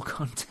herbal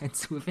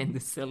contents within the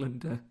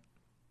cylinder.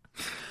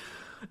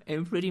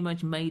 It pretty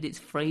much made its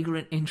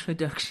fragrant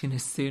introduction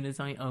as soon as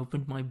I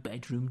opened my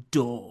bedroom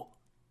door.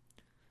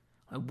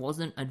 I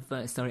wasn't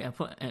adverse. Sorry, I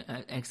put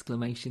an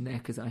exclamation there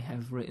because I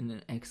have written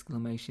an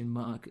exclamation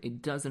mark.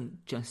 It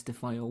doesn't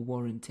justify or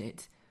warrant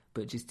it,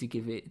 but just to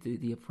give it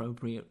the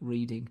appropriate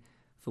reading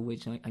for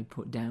which I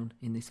put down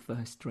in this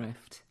first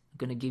draft. I'm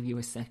going to give you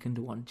a second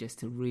one just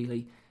to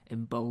really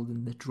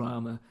embolden the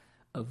drama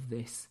of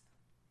this.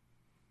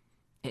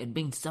 It had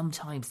been some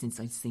time since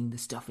I'd seen the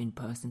stuff in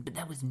person, but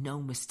there was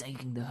no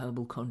mistaking the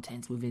herbal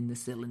contents within the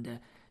cylinder.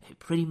 It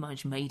pretty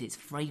much made its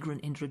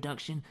fragrant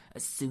introduction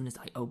as soon as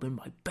I opened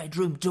my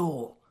bedroom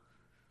door.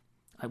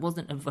 I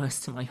wasn't averse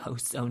to my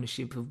host's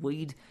ownership of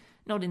weed,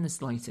 not in the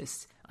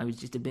slightest. I was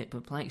just a bit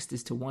perplexed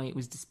as to why it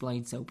was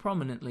displayed so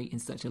prominently in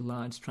such a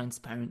large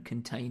transparent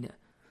container.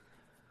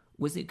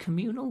 Was it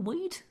communal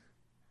weed,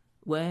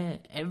 where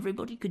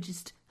everybody could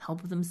just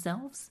help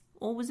themselves?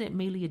 Or was it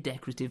merely a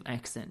decorative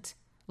accent,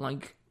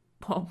 like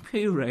pot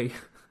puree,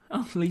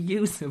 only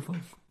usable?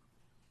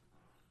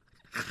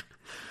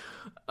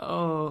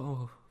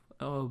 Oh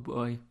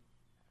boy.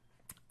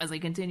 As I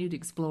continued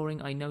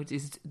exploring, I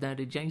noticed that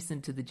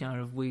adjacent to the jar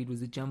of weed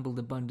was a jumbled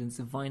abundance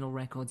of vinyl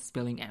records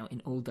spilling out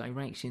in all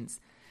directions,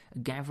 a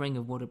gathering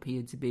of what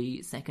appeared to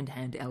be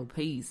second-hand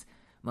LPs,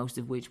 most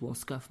of which wore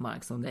scuff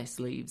marks on their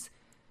sleeves.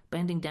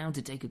 Bending down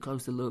to take a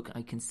closer look,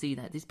 I can see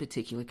that this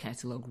particular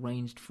catalogue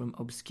ranged from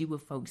obscure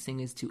folk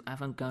singers to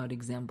avant-garde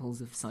examples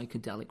of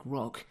psychedelic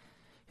rock.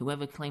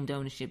 Whoever claimed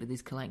ownership of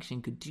this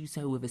collection could do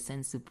so with a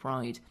sense of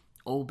pride,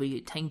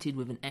 albeit tainted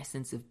with an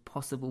essence of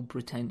possible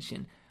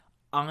pretension.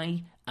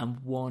 I am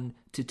one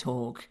to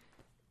talk.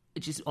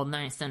 Just on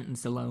that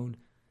sentence alone,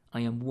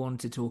 I am one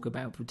to talk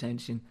about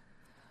pretension.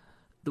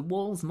 The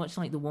walls, much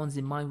like the ones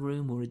in my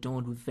room, were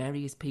adorned with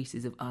various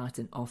pieces of art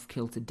and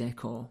off-kilter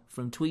decor,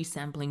 from twee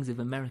samplings of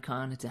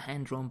Americana to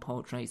hand-drawn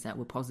portraits that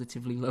were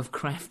positively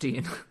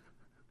Lovecraftian.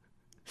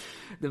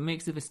 The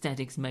mix of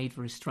aesthetics made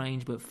for a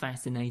strange but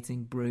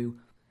fascinating brew.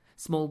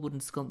 Small wooden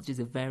sculptures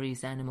of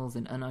various animals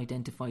and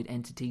unidentified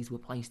entities were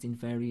placed in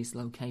various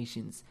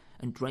locations,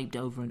 and draped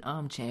over an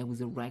armchair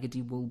was a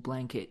raggedy wool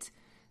blanket.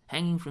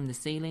 Hanging from the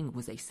ceiling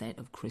was a set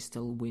of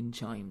crystal wind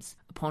chimes.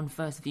 Upon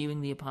first viewing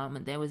the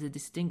apartment, there was a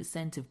distinct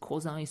sense of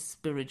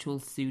quasi-spiritual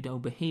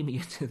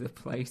pseudo-bohemia to the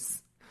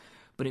place.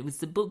 But it was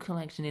the book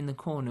collection in the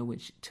corner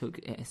which took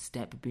it a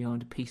step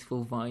beyond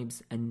peaceful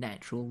vibes and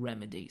natural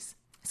remedies.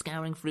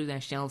 Scouring through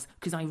their shelves,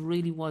 because I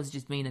really was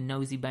just being a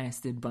nosy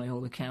bastard by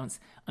all accounts,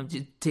 I'm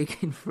just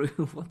digging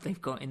through what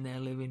they've got in their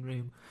living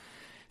room.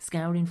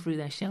 Scouring through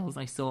their shelves,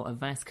 I saw a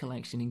vast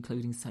collection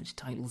including such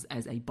titles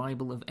as A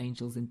Bible of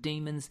Angels and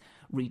Demons,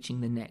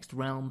 Reaching the Next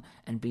Realm,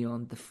 and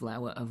Beyond the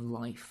Flower of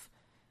Life.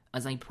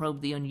 As I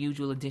probed the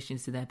unusual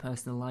additions to their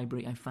personal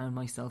library, I found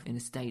myself in a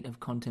state of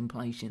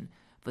contemplation.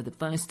 For the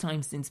first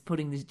time since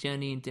putting this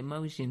journey into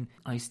motion,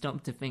 I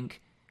stopped to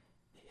think,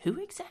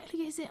 who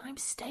exactly is it I'm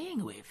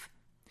staying with?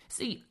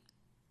 See,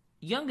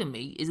 younger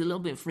me is a little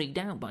bit freaked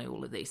out by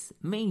all of this.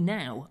 Me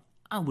now,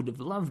 I would have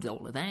loved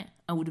all of that.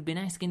 I would have been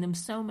asking them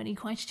so many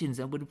questions.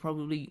 I would have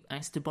probably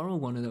asked to borrow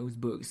one of those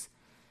books.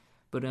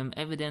 But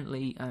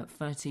evidently,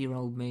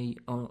 30-year-old me,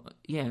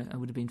 I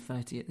would have been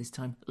 30 at this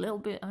time, a little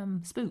bit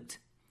spooked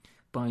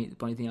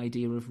by the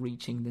idea of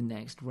reaching the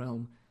next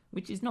realm,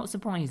 which is not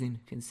surprising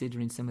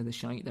considering some of the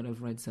shite that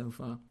I've read so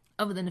far.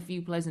 Other than a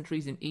few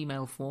pleasantries in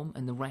email form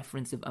and the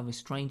reference of other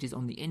strangers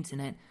on the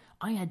internet,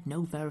 I had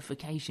no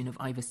verification of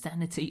either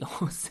sanity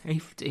or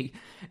safety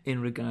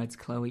in regards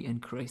Chloe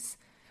and Chris.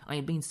 I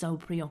had been so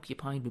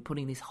preoccupied with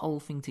putting this whole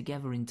thing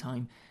together in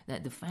time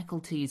that the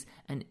faculties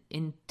and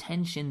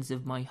intentions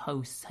of my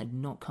hosts had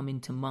not come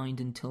into mind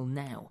until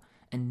now.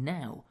 And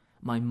now,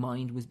 my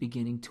mind was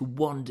beginning to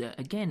wander.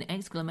 Again,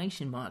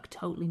 exclamation mark,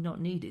 totally not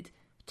needed.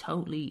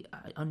 Totally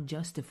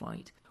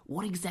unjustified.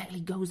 What exactly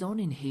goes on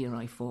in here,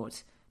 I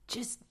thought.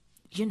 Just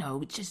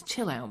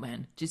chill out,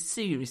 man. Just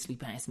seriously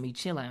past me,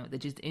 chill out. They're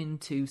just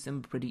into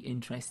some pretty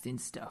interesting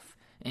stuff.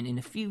 And in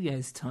a few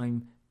years'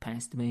 time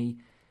past me,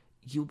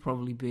 you'll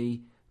probably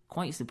be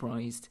quite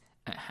surprised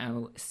at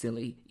how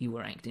silly you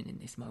were acting in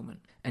this moment.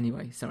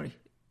 Anyway, sorry.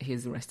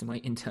 Here's the rest of my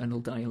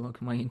internal dialogue,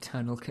 my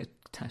internal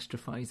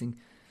catastrophizing.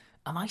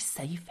 Am I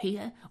safe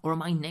here? Or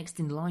am I next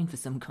in line for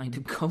some kind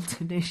of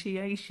cult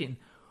initiation?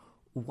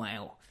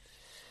 Wow.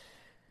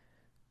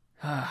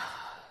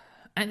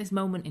 At this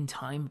moment in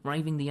time,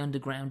 braving the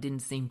underground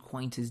didn't seem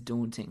quite as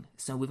daunting,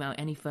 so without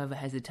any further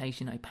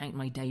hesitation I packed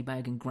my day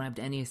bag and grabbed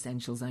any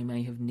essentials I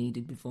may have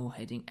needed before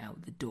heading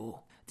out the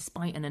door.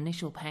 Despite an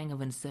initial pang of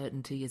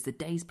uncertainty, as the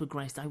days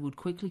progressed I would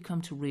quickly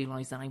come to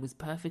realise that I was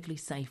perfectly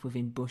safe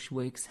within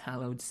Bushwick's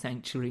hallowed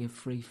sanctuary of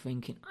free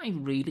thinking. I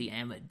really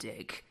am a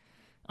dick.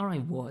 Or I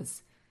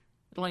was.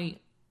 Like,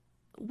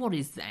 what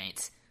is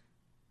that?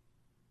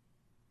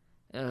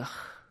 Ugh.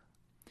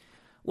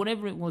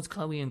 Whatever it was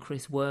Chloe and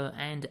Chris were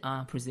and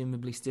are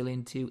presumably still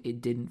into,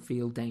 it didn't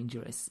feel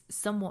dangerous.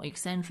 Somewhat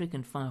eccentric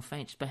and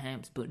far-fetched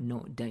perhaps, but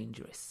not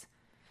dangerous.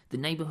 The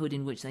neighbourhood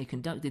in which they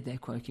conducted their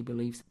quirky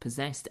beliefs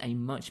possessed a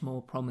much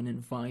more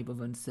prominent vibe of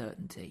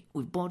uncertainty.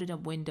 With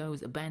boarded-up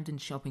windows,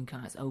 abandoned shopping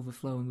carts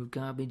overflowing with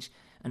garbage,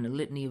 and a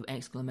litany of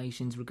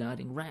exclamations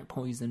regarding rat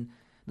poison,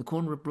 the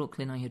corner of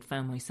Brooklyn I had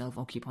found myself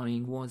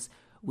occupying was,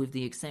 with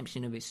the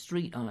exception of its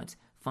street art,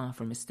 far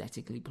from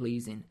aesthetically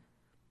pleasing.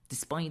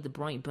 Despite the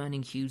bright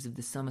burning hues of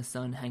the summer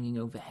sun hanging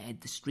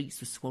overhead, the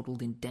streets were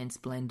swaddled in dense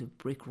blend of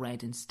brick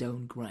red and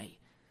stone grey.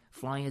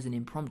 Flyers and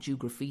impromptu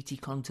graffiti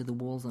clung to the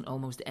walls on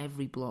almost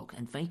every block,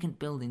 and vacant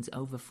buildings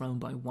overthrown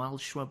by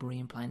wild shrubbery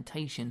and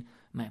plantation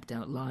mapped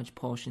out large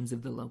portions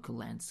of the local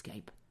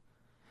landscape.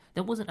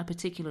 There wasn't a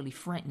particularly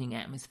threatening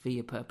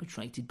atmosphere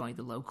perpetrated by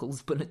the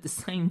locals, but at the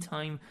same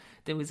time,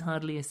 there was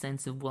hardly a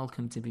sense of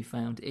welcome to be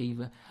found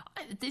either.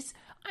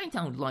 I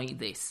don't like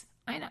this.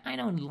 I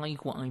don't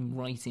like what I'm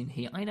writing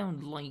here. I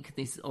don't like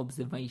this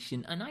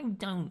observation, and I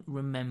don't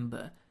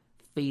remember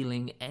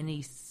feeling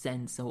any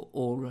sense or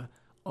aura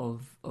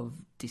of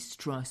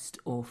distrust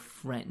or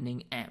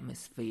threatening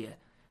atmosphere.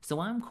 So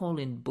I'm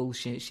calling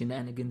bullshit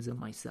shenanigans on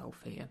myself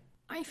here.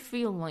 I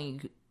feel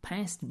like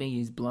past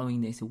me is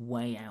blowing this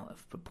way out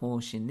of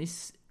proportion.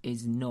 This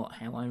is not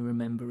how I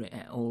remember it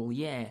at all.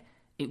 Yeah,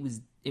 it was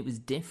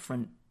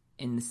different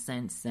in the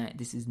sense that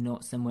this is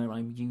not somewhere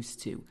I'm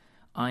used to.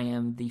 I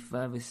am the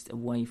furthest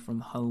away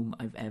from home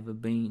I've ever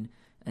been,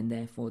 and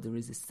therefore there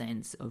is a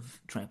sense of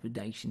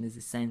trepidation, there's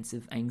a sense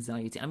of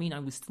anxiety. I mean, I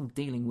was still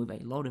dealing with a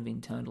lot of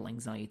internal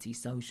anxiety,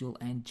 social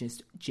and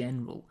just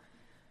general.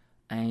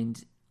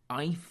 And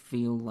I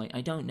feel like, I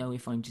don't know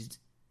if I'm just,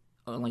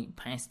 like,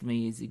 past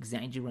me is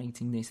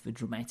exaggerating this for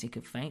dramatic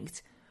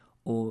effect,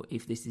 or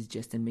if this is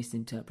just a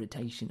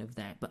misinterpretation of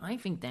that. But I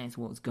think that's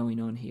what's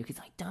going on here, because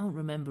I don't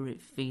remember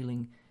it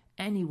feeling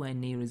anywhere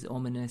near as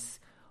ominous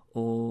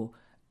or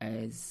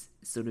as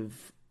sort of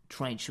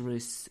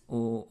treacherous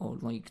or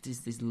like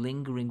just this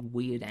lingering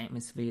weird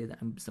atmosphere that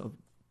I'm sort of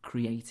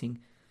creating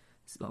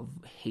sort of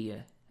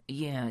here.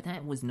 Yeah,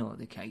 that was not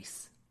the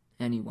case.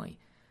 Anyway,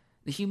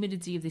 the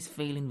humidity of this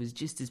feeling was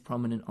just as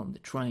prominent on the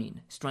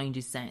train.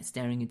 Strangers sat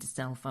staring into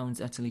cell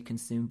phones, utterly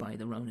consumed by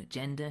their own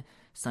agenda,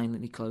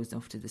 silently closed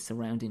off to the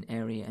surrounding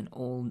area and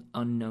all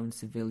unknown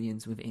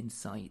civilians within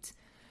sight.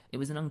 It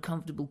was an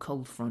uncomfortable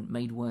cold front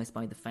made worse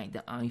by the fact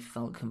that I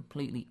felt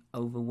completely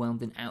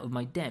overwhelmed and out of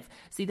my depth.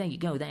 See, there you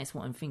go, that's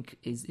what I think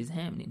is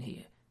happening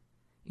here.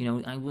 You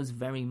know, I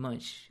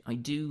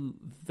do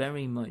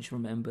very much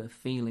remember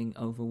feeling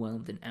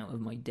overwhelmed and out of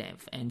my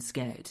depth and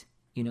scared,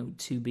 you know,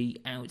 to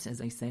be out,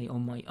 as I say,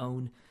 on my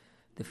own,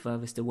 the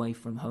furthest away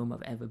from home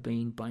I've ever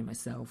been by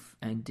myself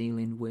and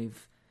dealing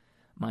with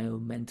my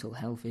own mental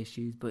health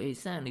issues. But it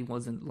certainly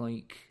wasn't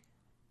like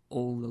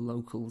all the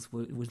locals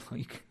were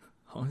like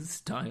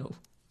hostile.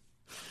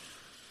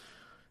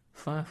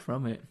 Far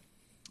from it.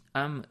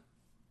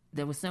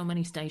 There were so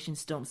many station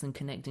stops and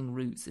connecting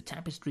routes, a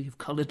tapestry of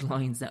coloured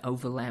lines that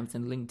overlapped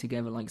and linked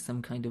together like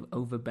some kind of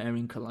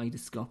overbearing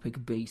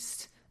kaleidoscopic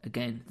beast.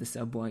 Again, the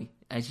subway,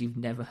 as you've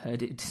never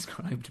heard it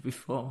described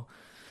before.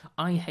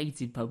 I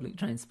hated public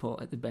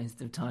transport at the best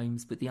of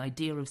times, but the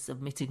idea of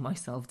submitting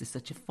myself to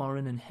such a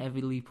foreign and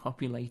heavily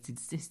populated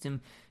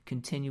system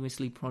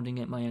continuously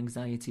prodding at my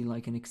anxiety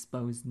like an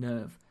exposed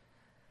nerve.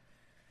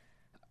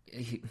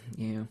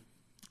 Yeah.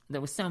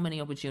 There were so many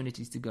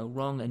opportunities to go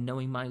wrong, and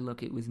knowing my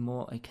luck, it was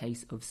more a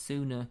case of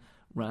sooner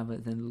rather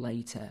than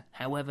later.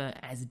 However,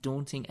 as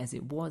daunting as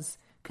it was,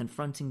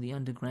 confronting the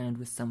underground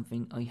was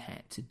something I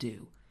had to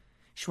do.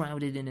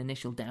 Shrouded in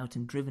initial doubt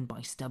and driven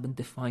by stubborn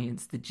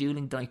defiance, the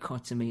dueling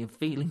dichotomy of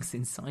feelings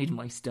inside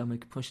my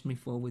stomach pushed me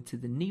forward to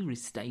the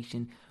nearest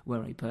station,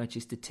 where I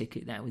purchased a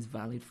ticket that was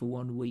valid for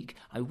 1 week.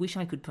 I wish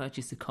I could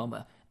purchase a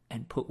comma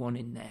and put one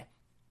in there.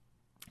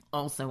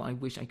 Also, I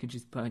wish I could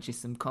just purchase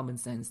some common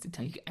sense to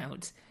take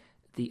out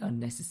the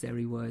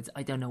unnecessary words.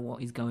 I don't know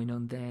what is going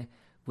on there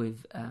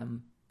with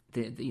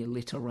the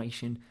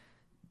alliteration.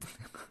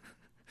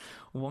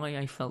 Why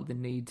I felt the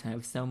need to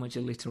have so much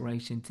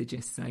alliteration to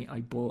just say I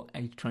bought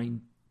a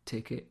train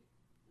ticket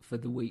for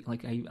the week,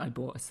 like I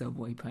bought a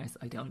subway pass.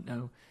 I don't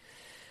know.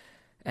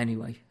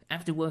 Anyway,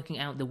 after working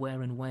out the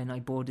where and when,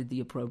 I boarded the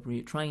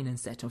appropriate train and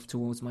set off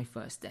towards my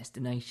first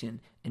destination,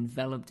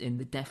 enveloped in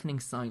the deafening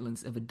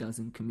silence of a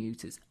dozen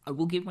commuters. I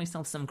will give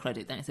myself some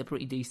credit, that's a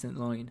pretty decent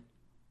line.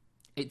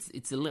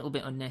 It's a little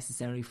bit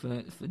unnecessary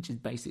for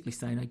just basically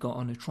saying I got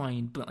on a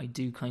train, but I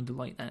do kind of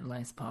like that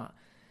last part,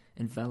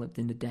 enveloped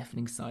in the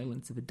deafening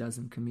silence of a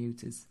dozen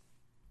commuters.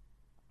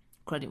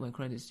 Credit where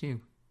credit's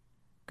due.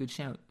 Good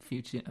shout,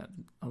 future,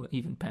 or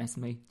even past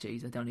me.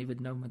 Jeez, I don't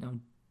even know my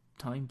own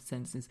time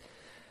senses.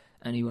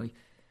 Anyway,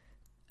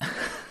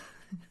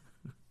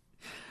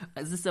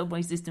 as the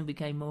subway system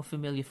became more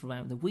familiar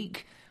throughout the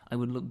week, I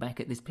would look back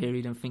at this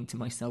period and think to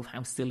myself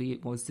how silly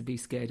it was to be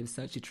scared of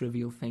such a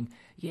trivial thing.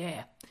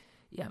 Yeah,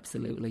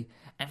 absolutely.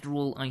 After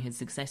all, I had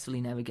successfully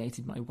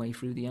navigated my way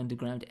through the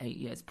underground 8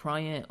 years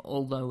prior,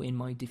 although in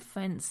my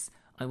defence,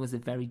 I was a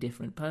very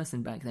different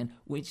person back then,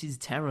 which is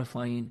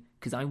terrifying,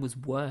 because I was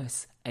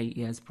worse 8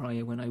 years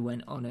prior when I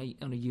went on a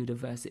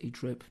university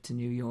trip to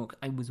New York.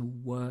 I was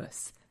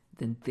worse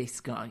than this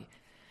guy.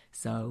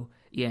 So,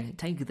 yeah,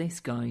 take this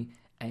guy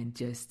and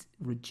just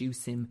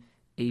reduce him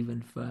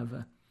even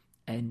further.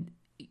 And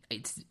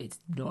it's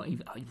not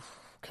even...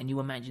 Can you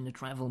imagine a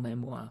travel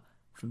memoir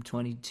from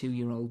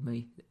 22-year-old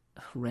me?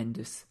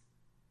 Horrendous.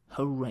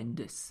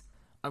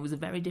 I was a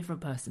very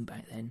different person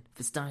back then.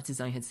 For starters,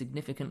 I had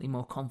significantly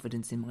more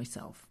confidence in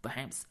myself,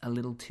 perhaps a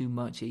little too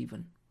much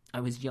even.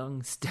 I was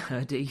young,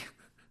 sturdy,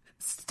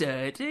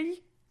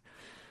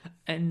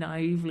 and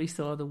naively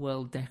saw the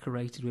world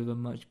decorated with a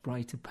much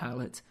brighter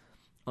palette.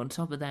 On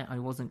top of that, I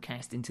wasn't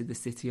cast into the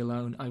city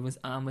alone. I was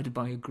armoured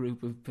by a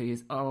group of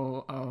peers.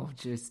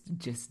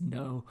 Just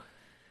no.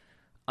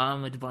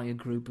 Armoured by a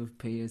group of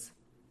peers.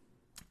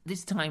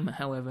 This time,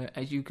 however,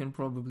 as you can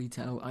probably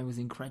tell, I was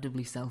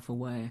incredibly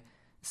self-aware,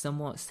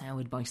 somewhat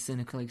soured by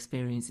cynical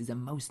experiences,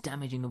 and most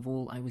damaging of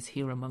all, I was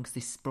here amongst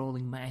this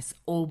sprawling mass,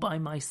 all by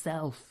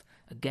myself.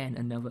 Again,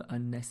 another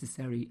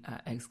unnecessary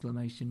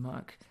exclamation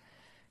mark.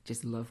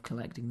 Just love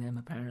collecting them,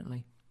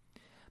 apparently.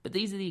 But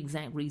these are the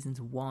exact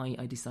reasons why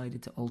I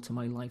decided to alter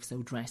my life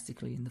so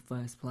drastically in the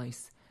first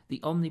place. The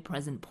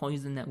omnipresent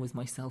poison that was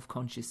my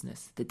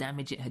self-consciousness, the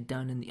damage it had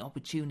done, and the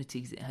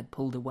opportunities it had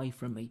pulled away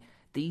from me.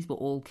 These were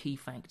all key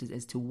factors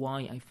as to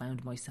why I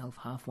found myself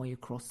halfway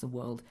across the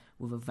world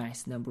with a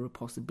vast number of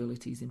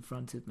possibilities in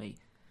front of me.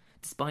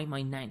 Despite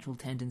my natural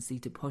tendency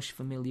to push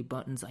familiar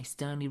buttons, I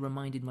sternly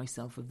reminded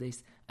myself of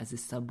this as the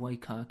subway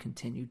car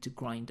continued to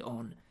grind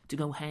on. To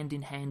go hand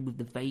in hand with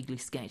the vaguely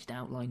sketched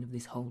outline of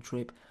this whole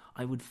trip,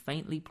 I would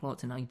faintly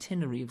plot an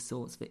itinerary of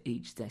sorts for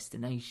each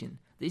destination.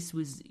 This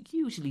was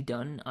usually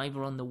done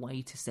either on the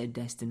way to said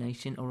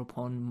destination or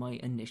upon my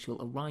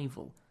initial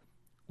arrival,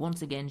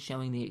 once again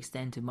showing the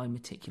extent of my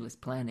meticulous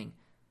planning.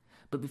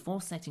 But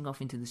before setting off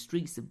into the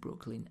streets of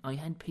Brooklyn, I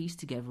had pieced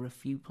together a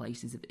few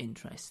places of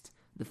interest.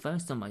 The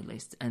first on my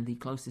list, and the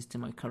closest to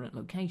my current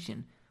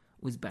location,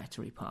 was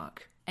Battery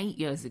Park. 8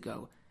 years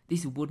ago,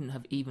 this wouldn't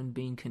have even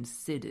been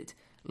considered,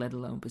 let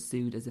alone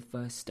pursued as a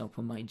first stop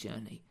on my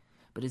journey.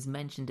 But as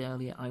mentioned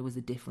earlier, I was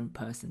a different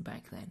person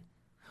back then.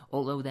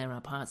 Although there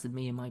are parts of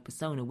me and my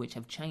persona which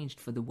have changed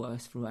for the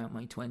worse throughout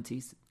my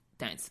 20s,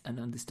 that's an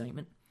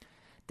understatement.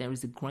 There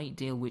is a great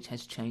deal which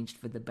has changed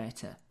for the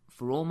better.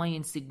 For all my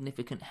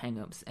insignificant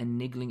hang-ups and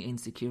niggling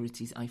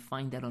insecurities, I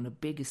find that on a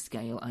bigger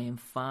scale I am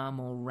far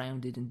more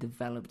rounded and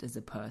developed as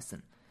a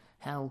person.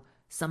 Hell,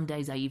 some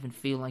days I even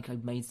feel like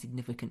I've made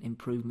significant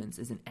improvements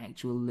as an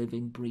actual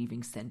living,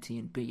 breathing,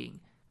 sentient being.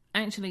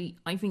 Actually,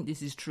 I think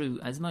this is true.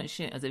 As much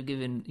shit as I've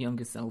given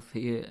younger self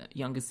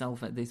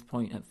at this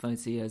point at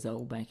 30 years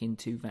old back in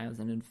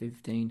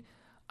 2015,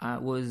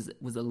 was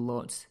a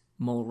lot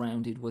more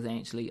rounded, was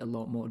actually a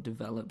lot more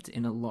developed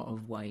in a lot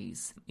of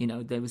ways. You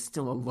know, there was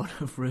still a lot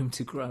of room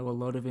to grow, a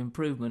lot of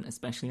improvement,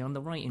 especially on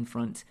the writing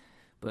front.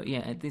 But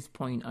yeah, at this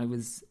point I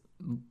was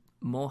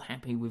more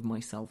happy with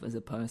myself as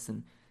a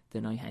person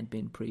than I had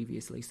been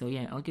previously. So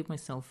yeah, I'll give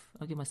myself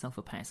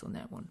a pass on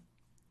that one.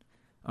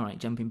 Alright,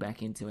 jumping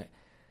back into it.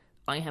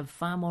 I have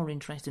far more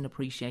interest and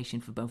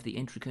appreciation for both the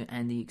intricate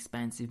and the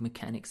expansive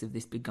mechanics of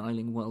this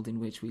beguiling world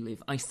in which we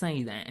live. I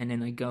say that, and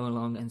then I go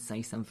along and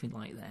say something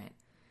like that.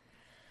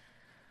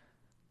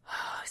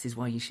 This is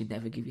why you should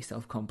never give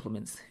yourself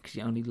compliments, because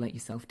you only let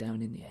yourself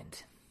down in the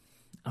end.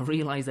 A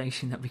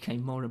realisation that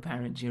became more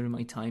apparent during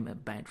my time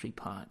at Battery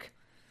Park.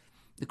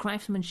 The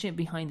craftsmanship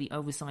behind the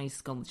oversized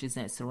sculptures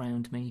that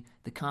surround me,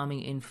 the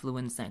calming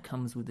influence that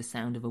comes with the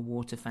sound of a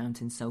water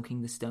fountain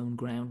soaking the stone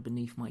ground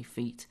beneath my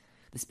feet,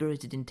 the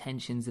spirited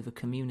intentions of a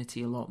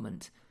community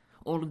allotment.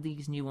 All of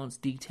these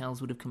nuanced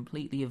details would have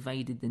completely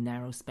evaded the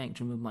narrow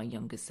spectrum of my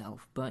younger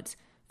self, but,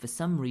 for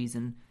some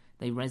reason,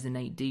 they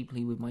resonate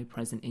deeply with my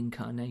present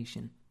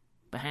incarnation.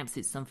 Perhaps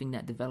it's something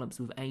that develops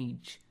with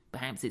age.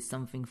 Perhaps it's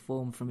something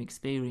formed from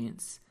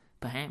experience.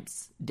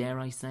 Perhaps, dare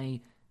I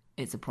say,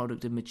 it's a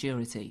product of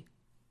maturity.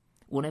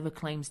 Whatever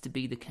claims to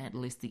be the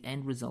catalyst, the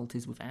end result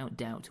is without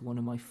doubt one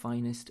of my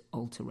finest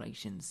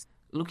alterations.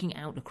 Looking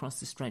out across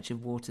the stretch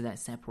of water that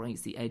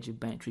separates the edge of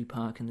Battery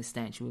Park and the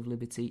Statue of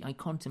Liberty, I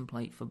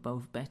contemplate for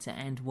both better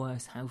and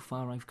worse how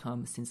far I've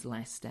come since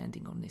last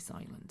standing on this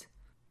island.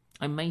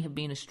 I may have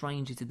been a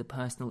stranger to the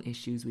personal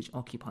issues which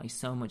occupy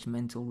so much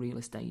mental real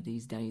estate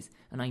these days,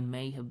 and I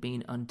may have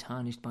been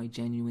untarnished by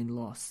genuine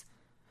loss.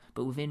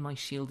 But within my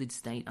shielded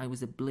state I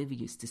was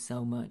oblivious to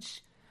so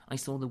much. I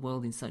saw the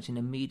world in such an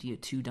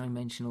immediate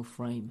two-dimensional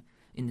frame.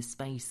 In the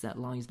space that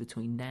lies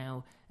between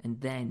now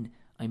and then,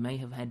 I may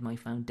have had my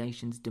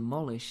foundations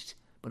demolished,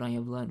 but I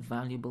have learnt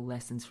valuable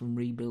lessons from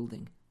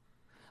rebuilding.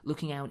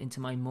 Looking out into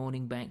my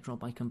morning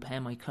backdrop, I compare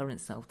my current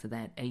self to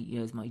that 8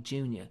 years my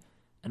junior,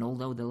 and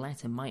although the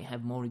latter might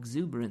have more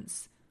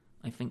exuberance,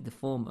 I think the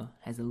former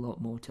has a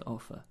lot more to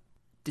offer.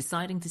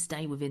 Deciding to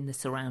stay within the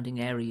surrounding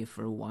area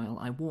for a while,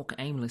 I walk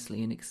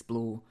aimlessly and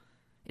explore.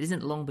 It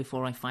isn't long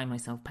before I find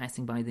myself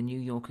passing by the New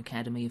York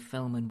Academy of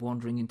Film and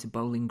wandering into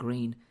Bowling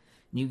Green,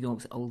 New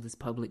York's oldest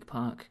public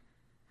park.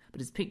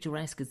 But as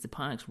picturesque as the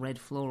park's red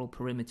floral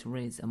perimeter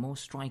is, a more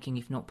striking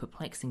if not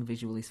perplexing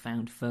visual is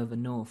found further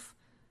north.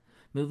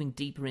 Moving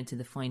deeper into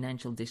the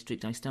financial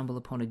district, I stumble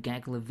upon a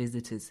gaggle of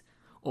visitors,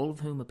 all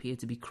of whom appear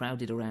to be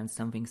crowded around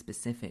something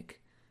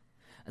specific.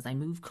 As I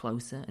move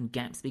closer and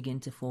gaps begin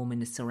to form in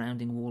the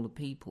surrounding wall of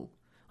people,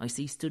 I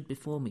see stood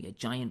before me a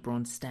giant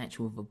bronze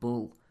statue of a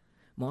bull.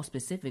 More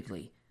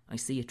specifically, I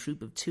see a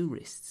troop of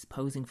tourists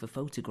posing for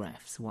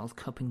photographs while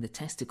cupping the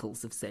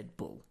testicles of said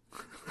bull.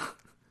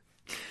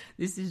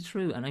 This is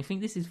true, and I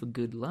think this is for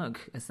good luck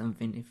or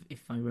something,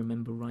 if I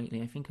remember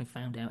rightly. I think I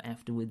found out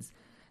afterwards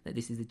that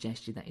this is a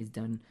gesture that is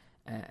done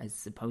as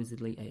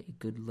supposedly a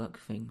good luck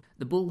thing.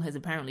 The bull has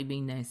apparently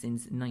been there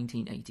since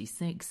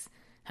 1986.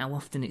 How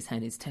often it's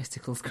had its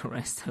testicles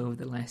caressed over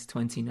the last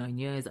 29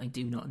 years, I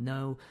do not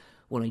know.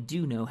 What I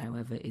do know,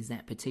 however, is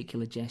that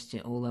particular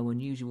gesture, although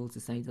unusual to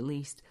say the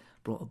least,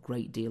 brought a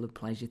great deal of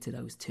pleasure to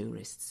those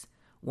tourists.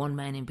 One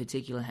man in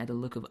particular had a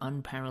look of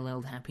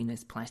unparalleled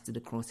happiness plastered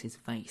across his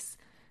face,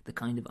 the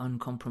kind of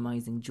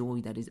uncompromising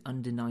joy that is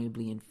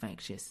undeniably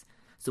infectious.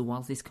 So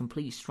whilst this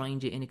complete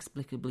stranger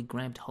inexplicably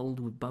grabbed hold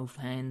with both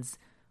hands,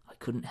 I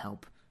couldn't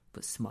help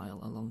but smile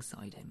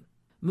alongside him.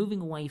 Moving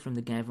away from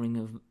the gathering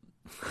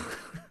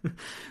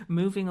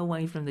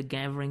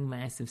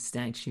mass of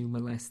statue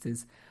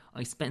molesters,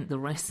 I spent the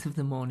rest of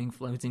the morning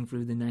floating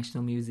through the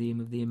National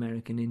Museum of the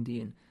American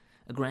Indian,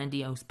 a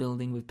grandiose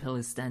building with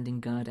pillars standing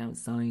guard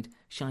outside,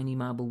 shiny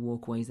marble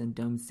walkways and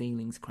domed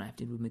ceilings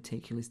crafted with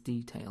meticulous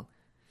detail.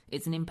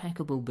 It's an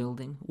impeccable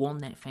building, one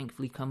that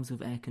thankfully comes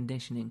with air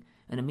conditioning,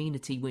 an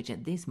amenity which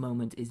at this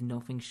moment is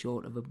nothing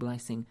short of a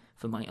blessing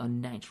for my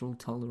unnatural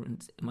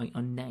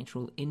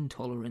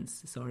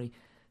intolerance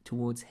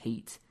towards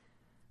heat.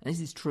 And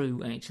this is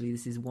true, actually.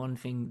 This is one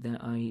thing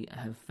that I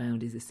have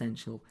found is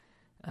essential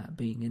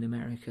being in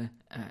America,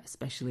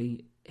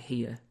 especially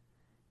here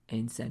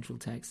in Central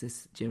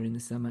Texas during the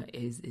summer,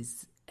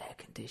 is air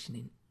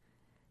conditioning.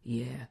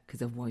 Yeah,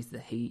 because otherwise the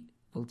heat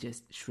will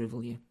just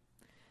shrivel you.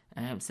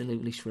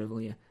 Absolutely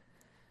shrivel you.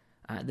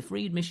 The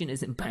free admission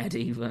isn't bad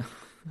either,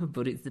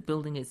 but it's the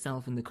building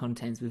itself and the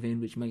contents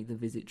within which make the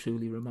visit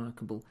truly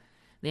remarkable.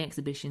 The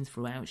exhibitions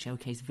throughout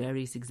showcase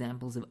various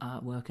examples of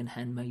artwork and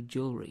handmade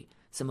jewellery,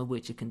 some of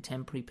which are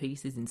contemporary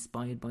pieces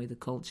inspired by the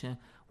culture,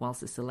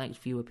 whilst a select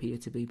few appear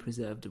to be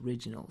preserved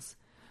originals.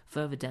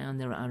 Further down,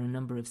 there are a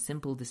number of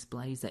simple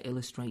displays that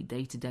illustrate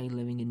day-to-day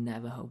living in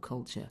Navajo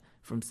culture,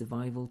 from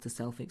survival to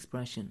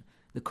self-expression.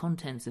 The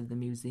contents of the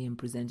museum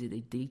presented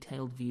a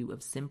detailed view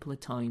of simpler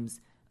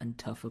times and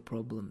tougher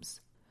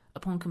problems.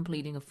 Upon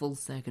completing a full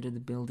circuit of the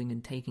building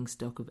and taking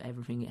stock of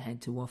everything it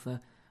had to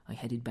offer, I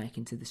headed back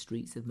into the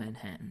streets of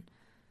Manhattan.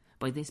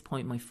 By this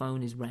point, my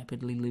phone is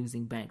rapidly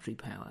losing battery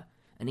power,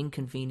 an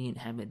inconvenient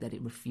habit that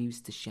it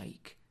refused to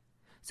shake.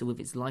 So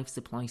with its life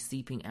supply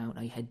seeping out,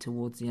 I head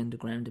towards the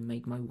underground and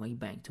make my way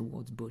back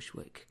towards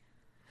Bushwick.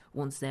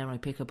 Once there, I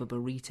pick up a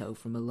burrito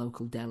from a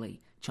local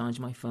deli, charge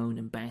my phone,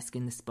 and bask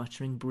in the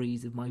sputtering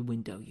breeze of my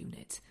window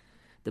unit.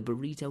 The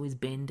burrito is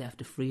binned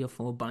after 3 or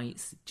 4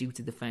 bites due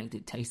to the fact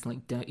it tastes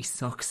like dirty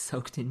socks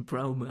soaked in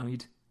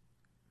bromide.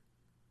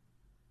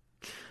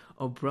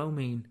 Or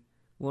bromine.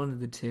 One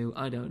of the two,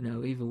 I don't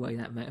know. Either way,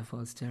 that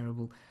metaphor's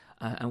terrible.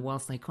 And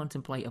whilst I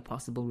contemplate a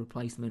possible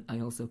replacement, I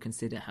also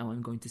consider how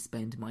I'm going to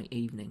spend my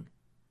evening.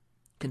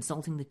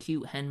 Consulting the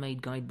cute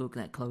handmade guidebook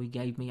that Chloe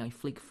gave me, I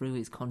flick through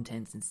its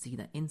contents and see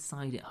that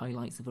inside it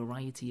highlights a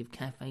variety of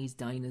cafes,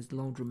 diners,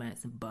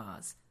 laundromats and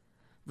bars.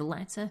 The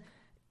latter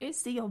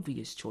is the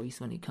obvious choice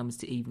when it comes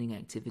to evening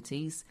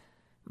activities,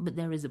 but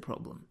there is a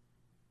problem.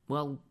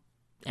 Well,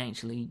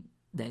 actually,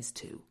 there's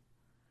two.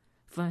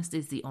 First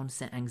is the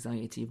onset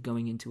anxiety of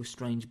going into a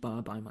strange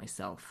bar by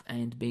myself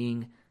and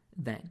being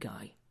that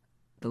guy,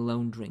 the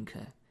lone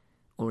drinker,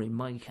 or in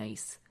my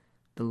case,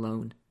 the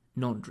lone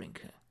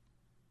non-drinker.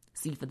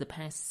 See, for the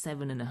past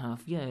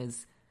 7.5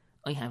 years,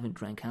 I haven't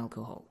drank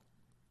alcohol.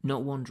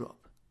 Not one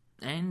drop.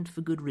 And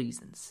for good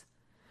reasons.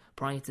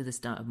 Prior to the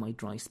start of my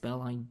dry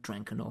spell, I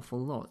drank an awful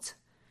lot.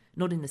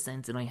 Not in the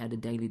sense that I had a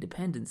daily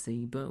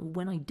dependency, but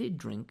when I did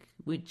drink,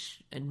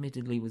 which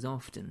admittedly was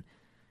often,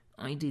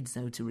 I did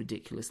so to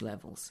ridiculous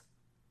levels.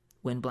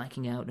 When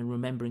blacking out and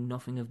remembering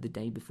nothing of the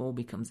day before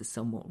becomes a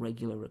somewhat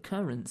regular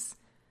occurrence,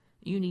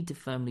 you need to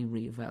firmly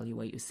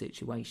reevaluate your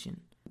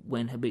situation.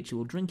 When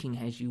habitual drinking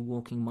has you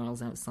walking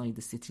miles outside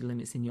the city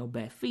limits in your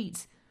bare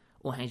feet,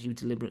 or has you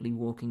deliberately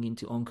walking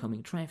into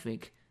oncoming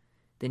traffic,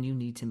 then you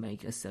need to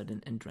make a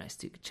sudden and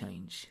drastic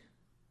change.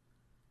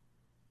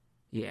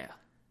 Yeah,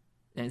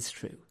 that's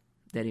true.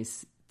 That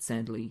is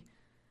sadly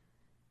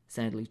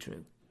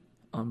true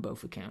on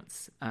both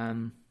accounts.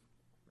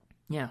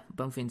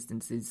 Both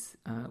instances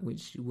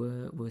which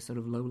were sort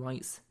of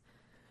lowlights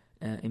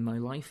in my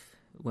life,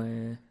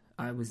 where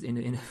I was in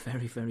a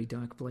very, very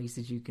dark place,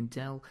 as you can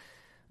tell.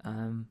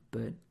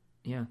 But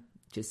yeah,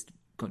 just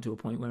got to a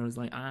point where I was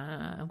like,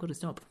 I've got to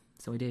stop.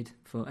 So I did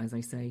for, as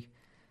I say,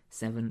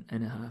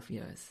 7.5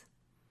 years.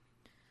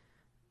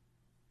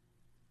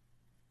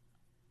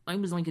 I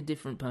was like a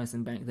different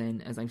person back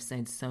then, as I've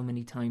said so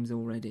many times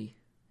already.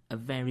 A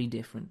very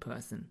different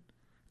person.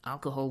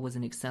 Alcohol was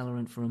an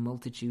accelerant for a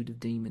multitude of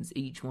demons,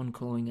 each one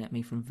clawing at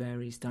me from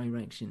various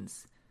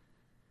directions.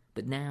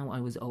 But now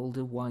I was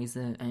older,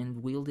 wiser,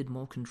 and wielded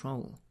more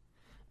control.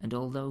 And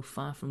although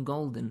far from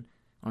golden,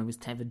 I was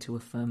tethered to a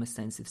firmer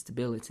sense of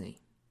stability.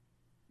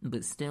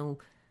 But still,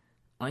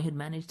 I had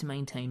managed to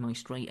maintain my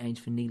straight edge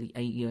for nearly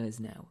 8 years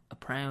now, a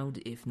proud,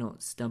 if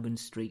not stubborn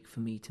streak for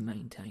me to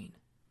maintain.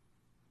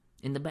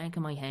 In the back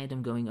of my head,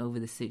 I'm going over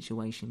the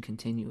situation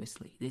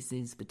continuously. This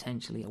is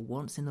potentially a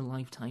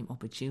once-in-a-lifetime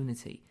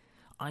opportunity.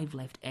 I've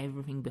left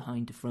everything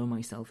behind to throw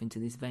myself into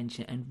this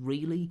venture, and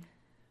really,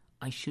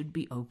 I should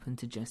be open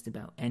to just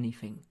about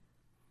anything.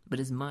 But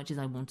as much as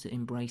I want to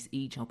embrace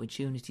each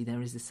opportunity,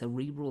 there is a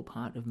cerebral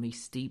part of me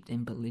steeped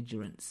in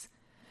belligerence.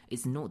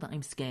 It's not that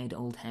I'm scared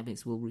old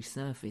habits will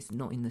resurface,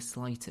 not in the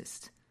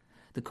slightest.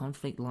 The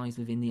conflict lies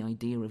within the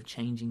idea of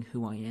changing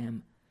who I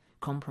am,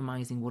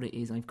 compromising what it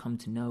is I've come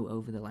to know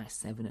over the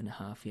last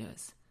 7.5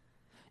 years.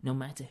 No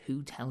matter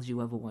who tells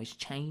you otherwise,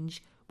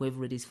 change,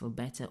 whether it is for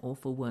better or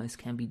for worse,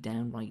 can be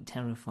downright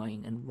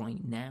terrifying, and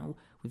right now,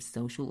 with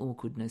social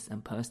awkwardness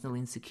and personal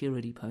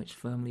insecurity perched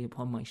firmly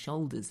upon my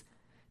shoulders,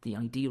 the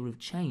idea of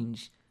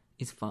change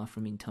is far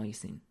from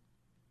enticing.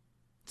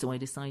 So I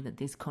decide that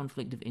this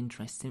conflict of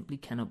interest simply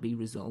cannot be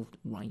resolved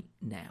right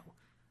now.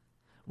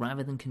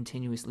 Rather than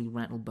continuously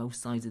rattle both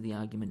sides of the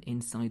argument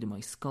inside of my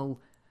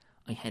skull,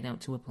 I head out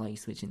to a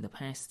place which in the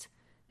past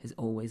has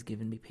always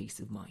given me peace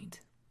of mind.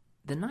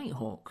 The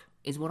Nighthawk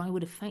is what I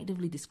would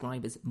effectively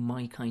describe as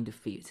my kind of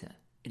theatre.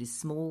 It is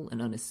small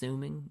and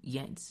unassuming,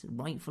 yet,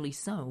 rightfully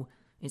so,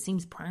 it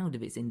seems proud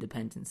of its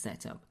independent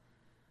setup.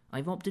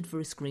 I've opted for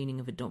a screening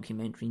of a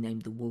documentary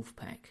named The Wolf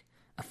Pack,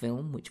 a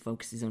film which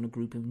focuses on a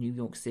group of New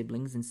York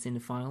siblings and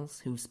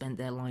cinephiles who've spent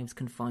their lives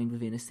confined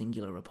within a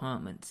singular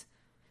apartment.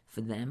 For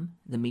them,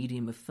 the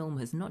medium of film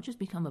has not just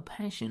become a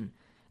passion,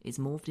 it's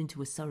morphed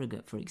into a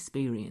surrogate for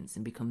experience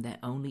and become their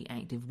only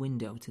active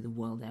window to the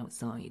world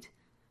outside.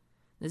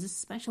 There's a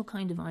special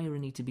kind of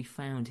irony to be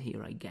found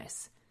here, I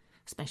guess,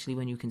 especially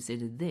when you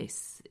consider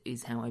this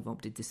is how I've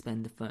opted to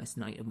spend the first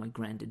night of my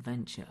grand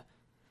adventure,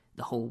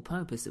 the whole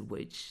purpose of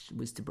which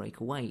was to break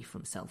away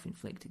from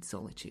self-inflicted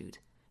solitude.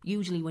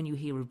 Usually when you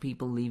hear of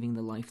people leaving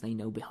the life they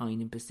know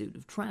behind in pursuit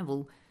of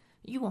travel,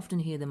 you often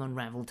hear them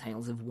unravel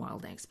tales of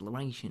wild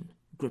exploration,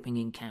 gripping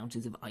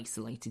encounters of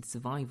isolated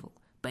survival,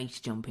 base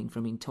jumping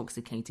from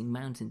intoxicating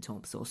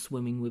mountaintops or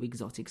swimming with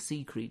exotic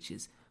sea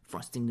creatures,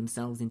 thrusting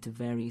themselves into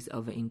various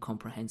other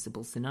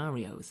incomprehensible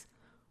scenarios.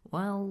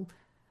 Well,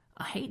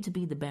 I hate to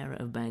be the bearer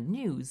of bad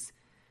news,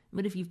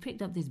 but if you've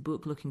picked up this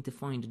book looking to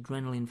find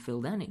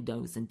adrenaline-filled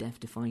anecdotes and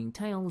death-defying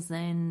tales,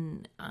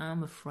 then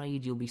I'm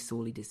afraid you'll be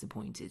sorely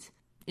disappointed.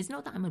 It's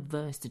not that I'm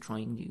adverse to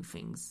trying new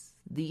things.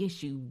 The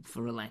issue,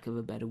 for a lack of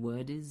a better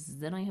word, is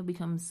that I have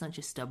become such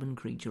a stubborn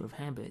creature of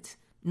habit.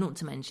 Not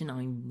to mention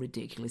I'm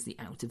ridiculously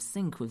out of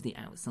sync with the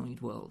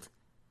outside world.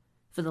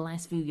 For the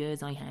last few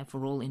years I have,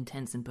 for all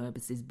intents and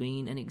purposes,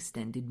 been an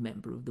extended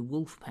member of the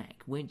Wolf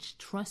Pack, which,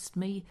 trust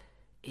me,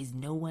 is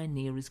nowhere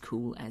near as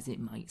cool as it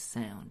might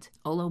sound.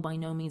 Although by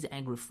no means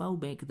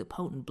agoraphobic, the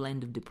potent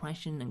blend of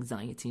depression,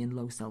 anxiety and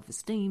low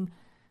self-esteem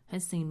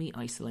has seen me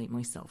isolate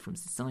myself from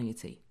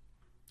society.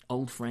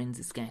 Old friends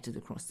are scattered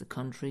across the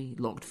country,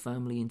 locked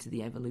firmly into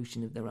the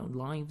evolution of their own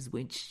lives,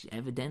 which,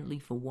 evidently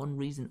for one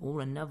reason or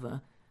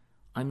another,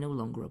 I'm no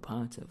longer a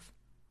part of.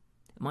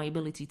 My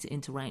ability to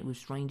interact with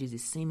strangers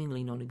is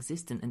seemingly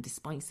non-existent, and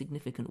despite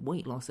significant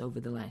weight loss over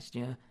the last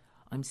year,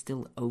 I'm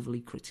still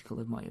overly critical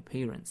of my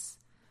appearance.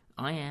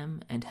 I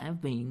am, and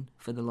have been,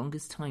 for the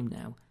longest time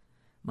now,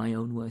 my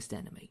own worst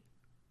enemy.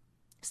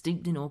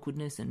 Steeped in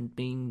awkwardness and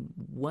being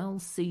well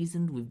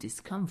seasoned with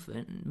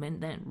discomfort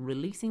meant that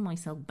releasing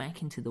myself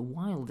back into the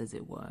wild, as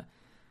it were,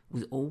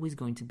 was always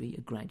going to be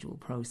a gradual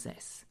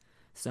process.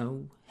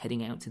 So,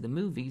 heading out to the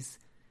movies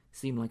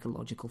seemed like a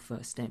logical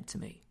first step to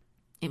me.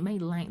 It may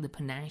lack the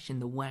panache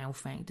and the wow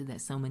factor that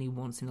so many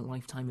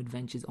once-in-a-lifetime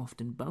adventures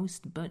often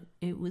boast, but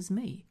it was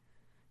me,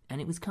 and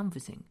it was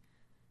comforting,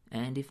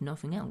 and if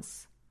nothing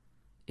else,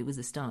 it was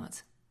a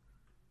start.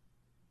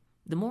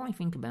 The more I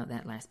think about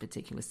that last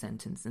particular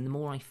sentence, and the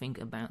more I think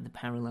about the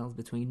parallels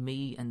between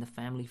me and the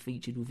family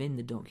featured within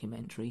the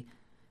documentary,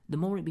 the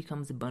more it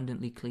becomes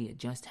abundantly clear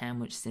just how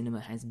much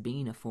cinema has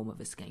been a form of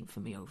escape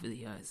for me over the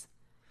years.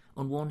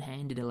 On one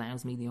hand, it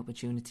allows me the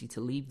opportunity to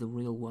leave the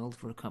real world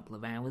for a couple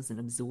of hours and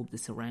absorb the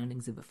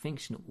surroundings of a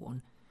fictional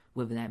one,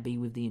 whether that be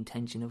with the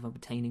intention of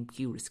obtaining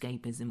pure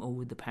escapism or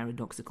with the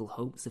paradoxical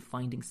hopes of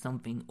finding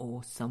something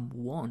or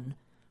someone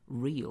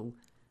real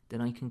that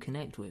I can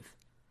connect with.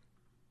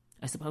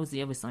 I suppose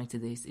the other side to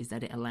this is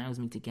that it allows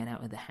me to get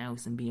out of the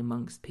house and be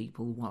amongst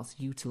people whilst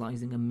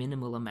utilising a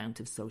minimal amount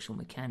of social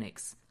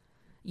mechanics.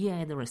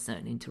 Yeah, there are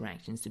certain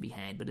interactions to be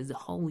had, but as a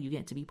whole you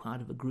get to be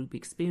part of a group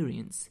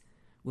experience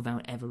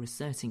without ever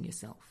asserting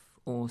yourself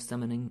or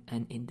summoning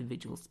an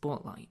individual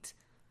spotlight.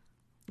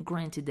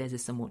 Granted, there's a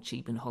somewhat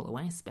cheap and hollow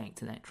aspect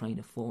to that train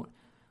of thought,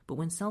 but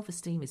when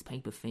self-esteem is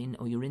paper thin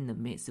or you're in the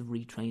midst of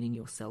retraining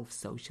yourself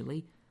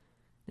socially,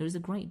 there is a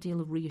great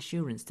deal of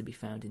reassurance to be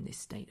found in this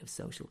state of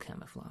social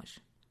camouflage.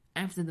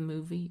 After the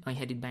movie, I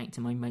headed back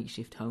to my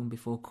makeshift home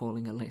before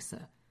calling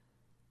Alyssa.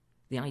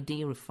 The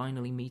idea of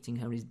finally meeting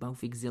her is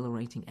both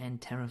exhilarating and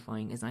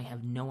terrifying, as I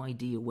have no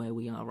idea where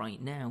we are right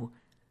now,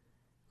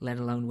 let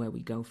alone where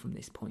we go from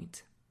this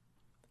point.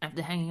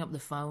 After hanging up the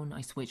phone, I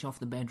switch off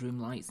the bedroom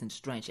lights and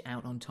stretch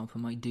out on top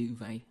of my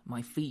duvet,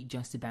 my feet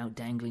just about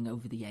dangling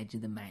over the edge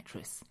of the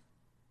mattress.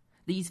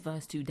 These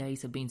first 2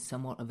 days have been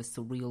somewhat of a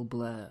surreal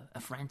blur, a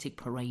frantic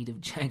parade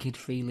of jagged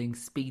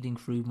feelings speeding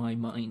through my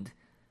mind.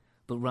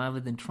 But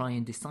rather than try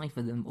and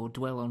decipher them or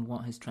dwell on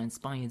what has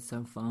transpired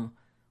so far,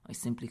 I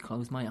simply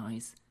close my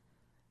eyes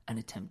and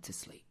attempt to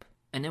sleep.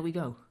 And there we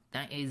go.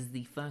 That is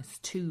the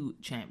first 2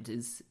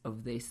 chapters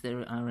of this.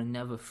 There are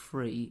another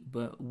 3,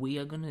 but we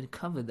are going to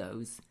cover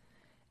those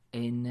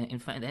in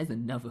fact, there's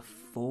another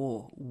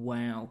 4.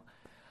 Wow.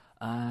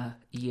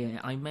 Yeah,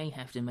 I may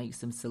have to make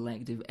some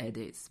selective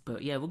edits,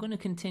 but yeah, we're going to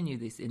continue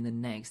this in the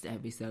next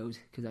episode,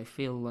 because I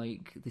feel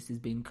like this has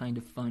been kind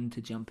of fun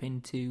to jump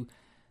into.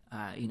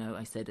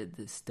 I said at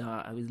the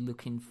start I was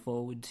looking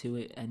forward to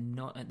it and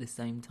not at the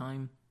same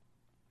time.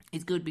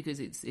 It's good because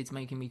it's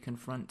making me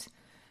confront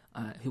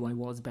who I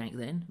was back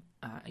then,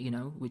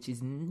 which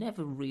is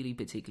never really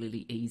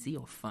particularly easy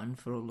or fun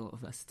for a lot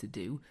of us to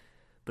do.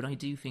 But I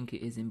do think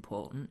it is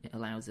important. It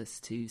allows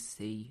us to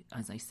see,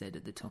 as I said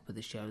at the top of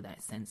the show,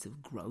 that sense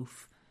of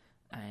growth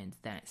and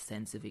that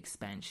sense of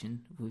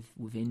expansion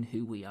within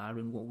who we are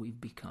and what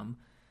we've become.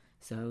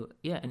 So,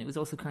 yeah, and it was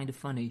also kind of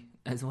funny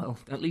as well.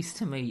 At least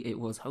to me it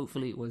was.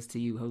 Hopefully it was to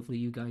you. Hopefully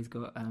you guys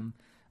got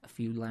a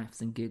few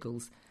laughs and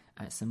giggles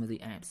at some of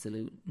the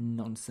absolute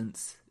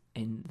nonsense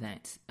in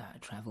that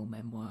travel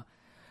memoir.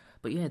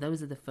 But yeah,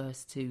 those are the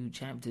first 2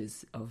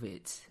 chapters of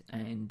it.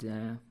 And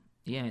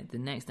the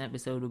next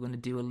episode we're going to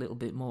do a little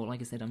bit more.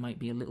 Like I said, I might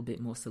be a little bit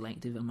more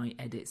selective. I might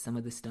edit some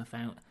of the stuff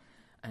out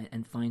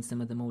and find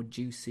some of the more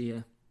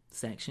juicier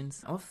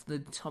sections. Off the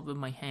top of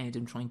my head,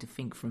 I'm trying to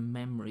think from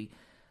memory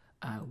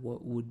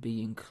what would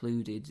be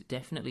included.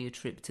 Definitely a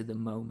trip to the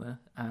MoMA.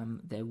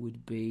 There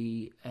would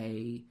be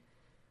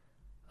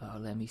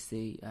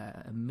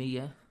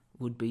Mia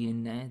would be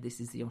in there. This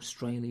is the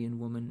Australian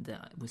woman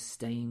that was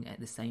staying at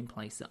the same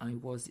place that I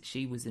was.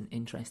 She was an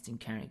interesting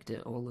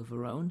character all of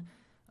her own.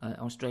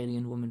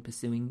 Australian woman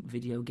pursuing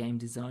video game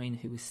design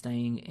who was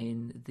staying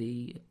in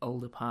the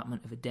old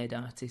apartment of a dead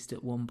artist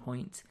at one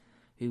point,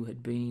 who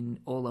had been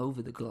all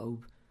over the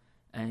globe,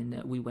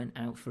 and we went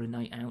out for a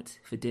night out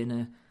for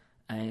dinner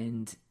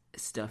and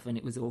stuff, and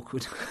it was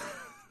awkward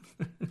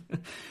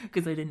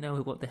because I didn't know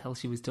what the hell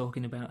she was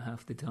talking about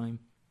half the time.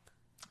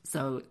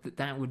 So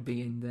that would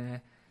be in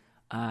there.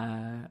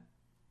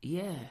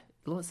 Yeah,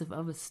 lots of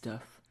other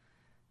stuff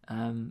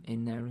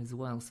in there as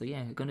well. So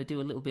yeah, going to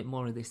do a little bit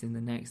more of this in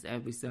the next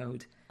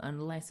episode.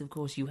 Unless, of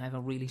course, you have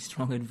a really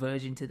strong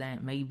aversion to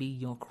that. Maybe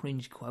your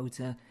cringe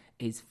quota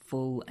is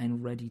full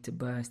and ready to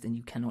burst and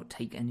you cannot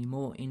take any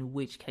more, in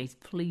which case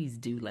please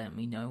do let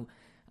me know,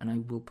 and I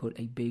will put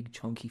a big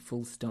chunky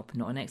full stop,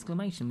 not an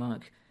exclamation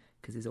mark,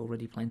 because there's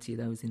already plenty of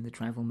those in the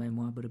travel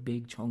memoir, but a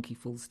big chunky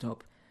full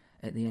stop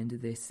at the end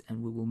of this,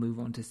 and we will move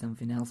on to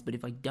something else. But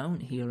if I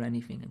don't hear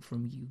anything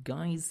from you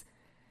guys,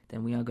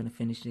 then we are going to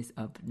finish this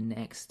up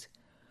next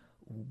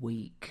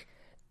week.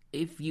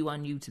 If you are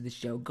new to the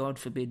show, God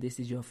forbid this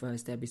is your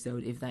first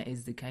episode, if that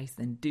is the case,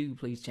 then do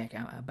please check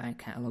out our back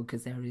catalogue,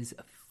 because there is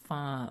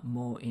far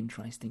more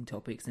interesting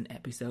topics and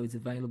episodes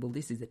available.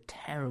 This is a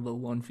terrible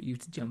one for you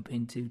to jump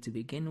into to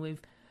begin with,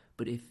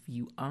 but if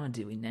you are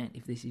doing that,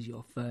 if this is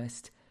your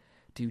first,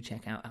 do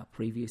check out our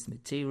previous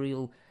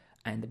material.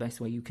 And the best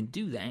way you can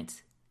do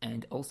that,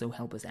 and also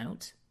help us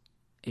out,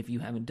 if you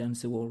haven't done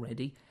so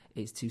already,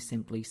 is to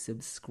simply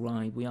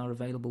subscribe. We are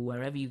available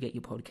wherever you get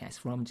your podcast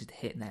from. Just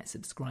hit that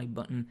subscribe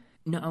button.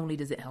 Not only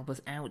does it help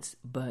us out,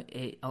 but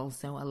it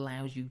also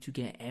allows you to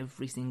get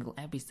every single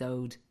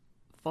episode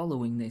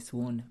following this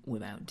one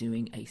without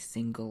doing a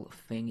single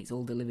thing. It's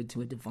all delivered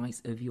to a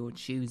device of your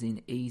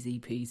choosing. Easy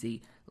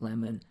peasy,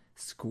 lemon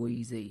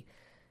squeezy.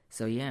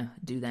 So yeah,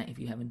 do that if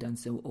you haven't done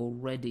so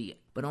already.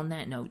 But on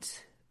that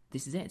note,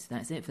 this is it.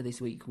 That's it for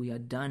this week. We are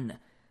done.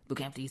 Look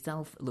after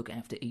yourself, look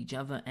after each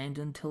other, and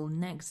until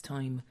next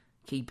time,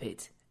 keep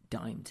it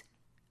dimed.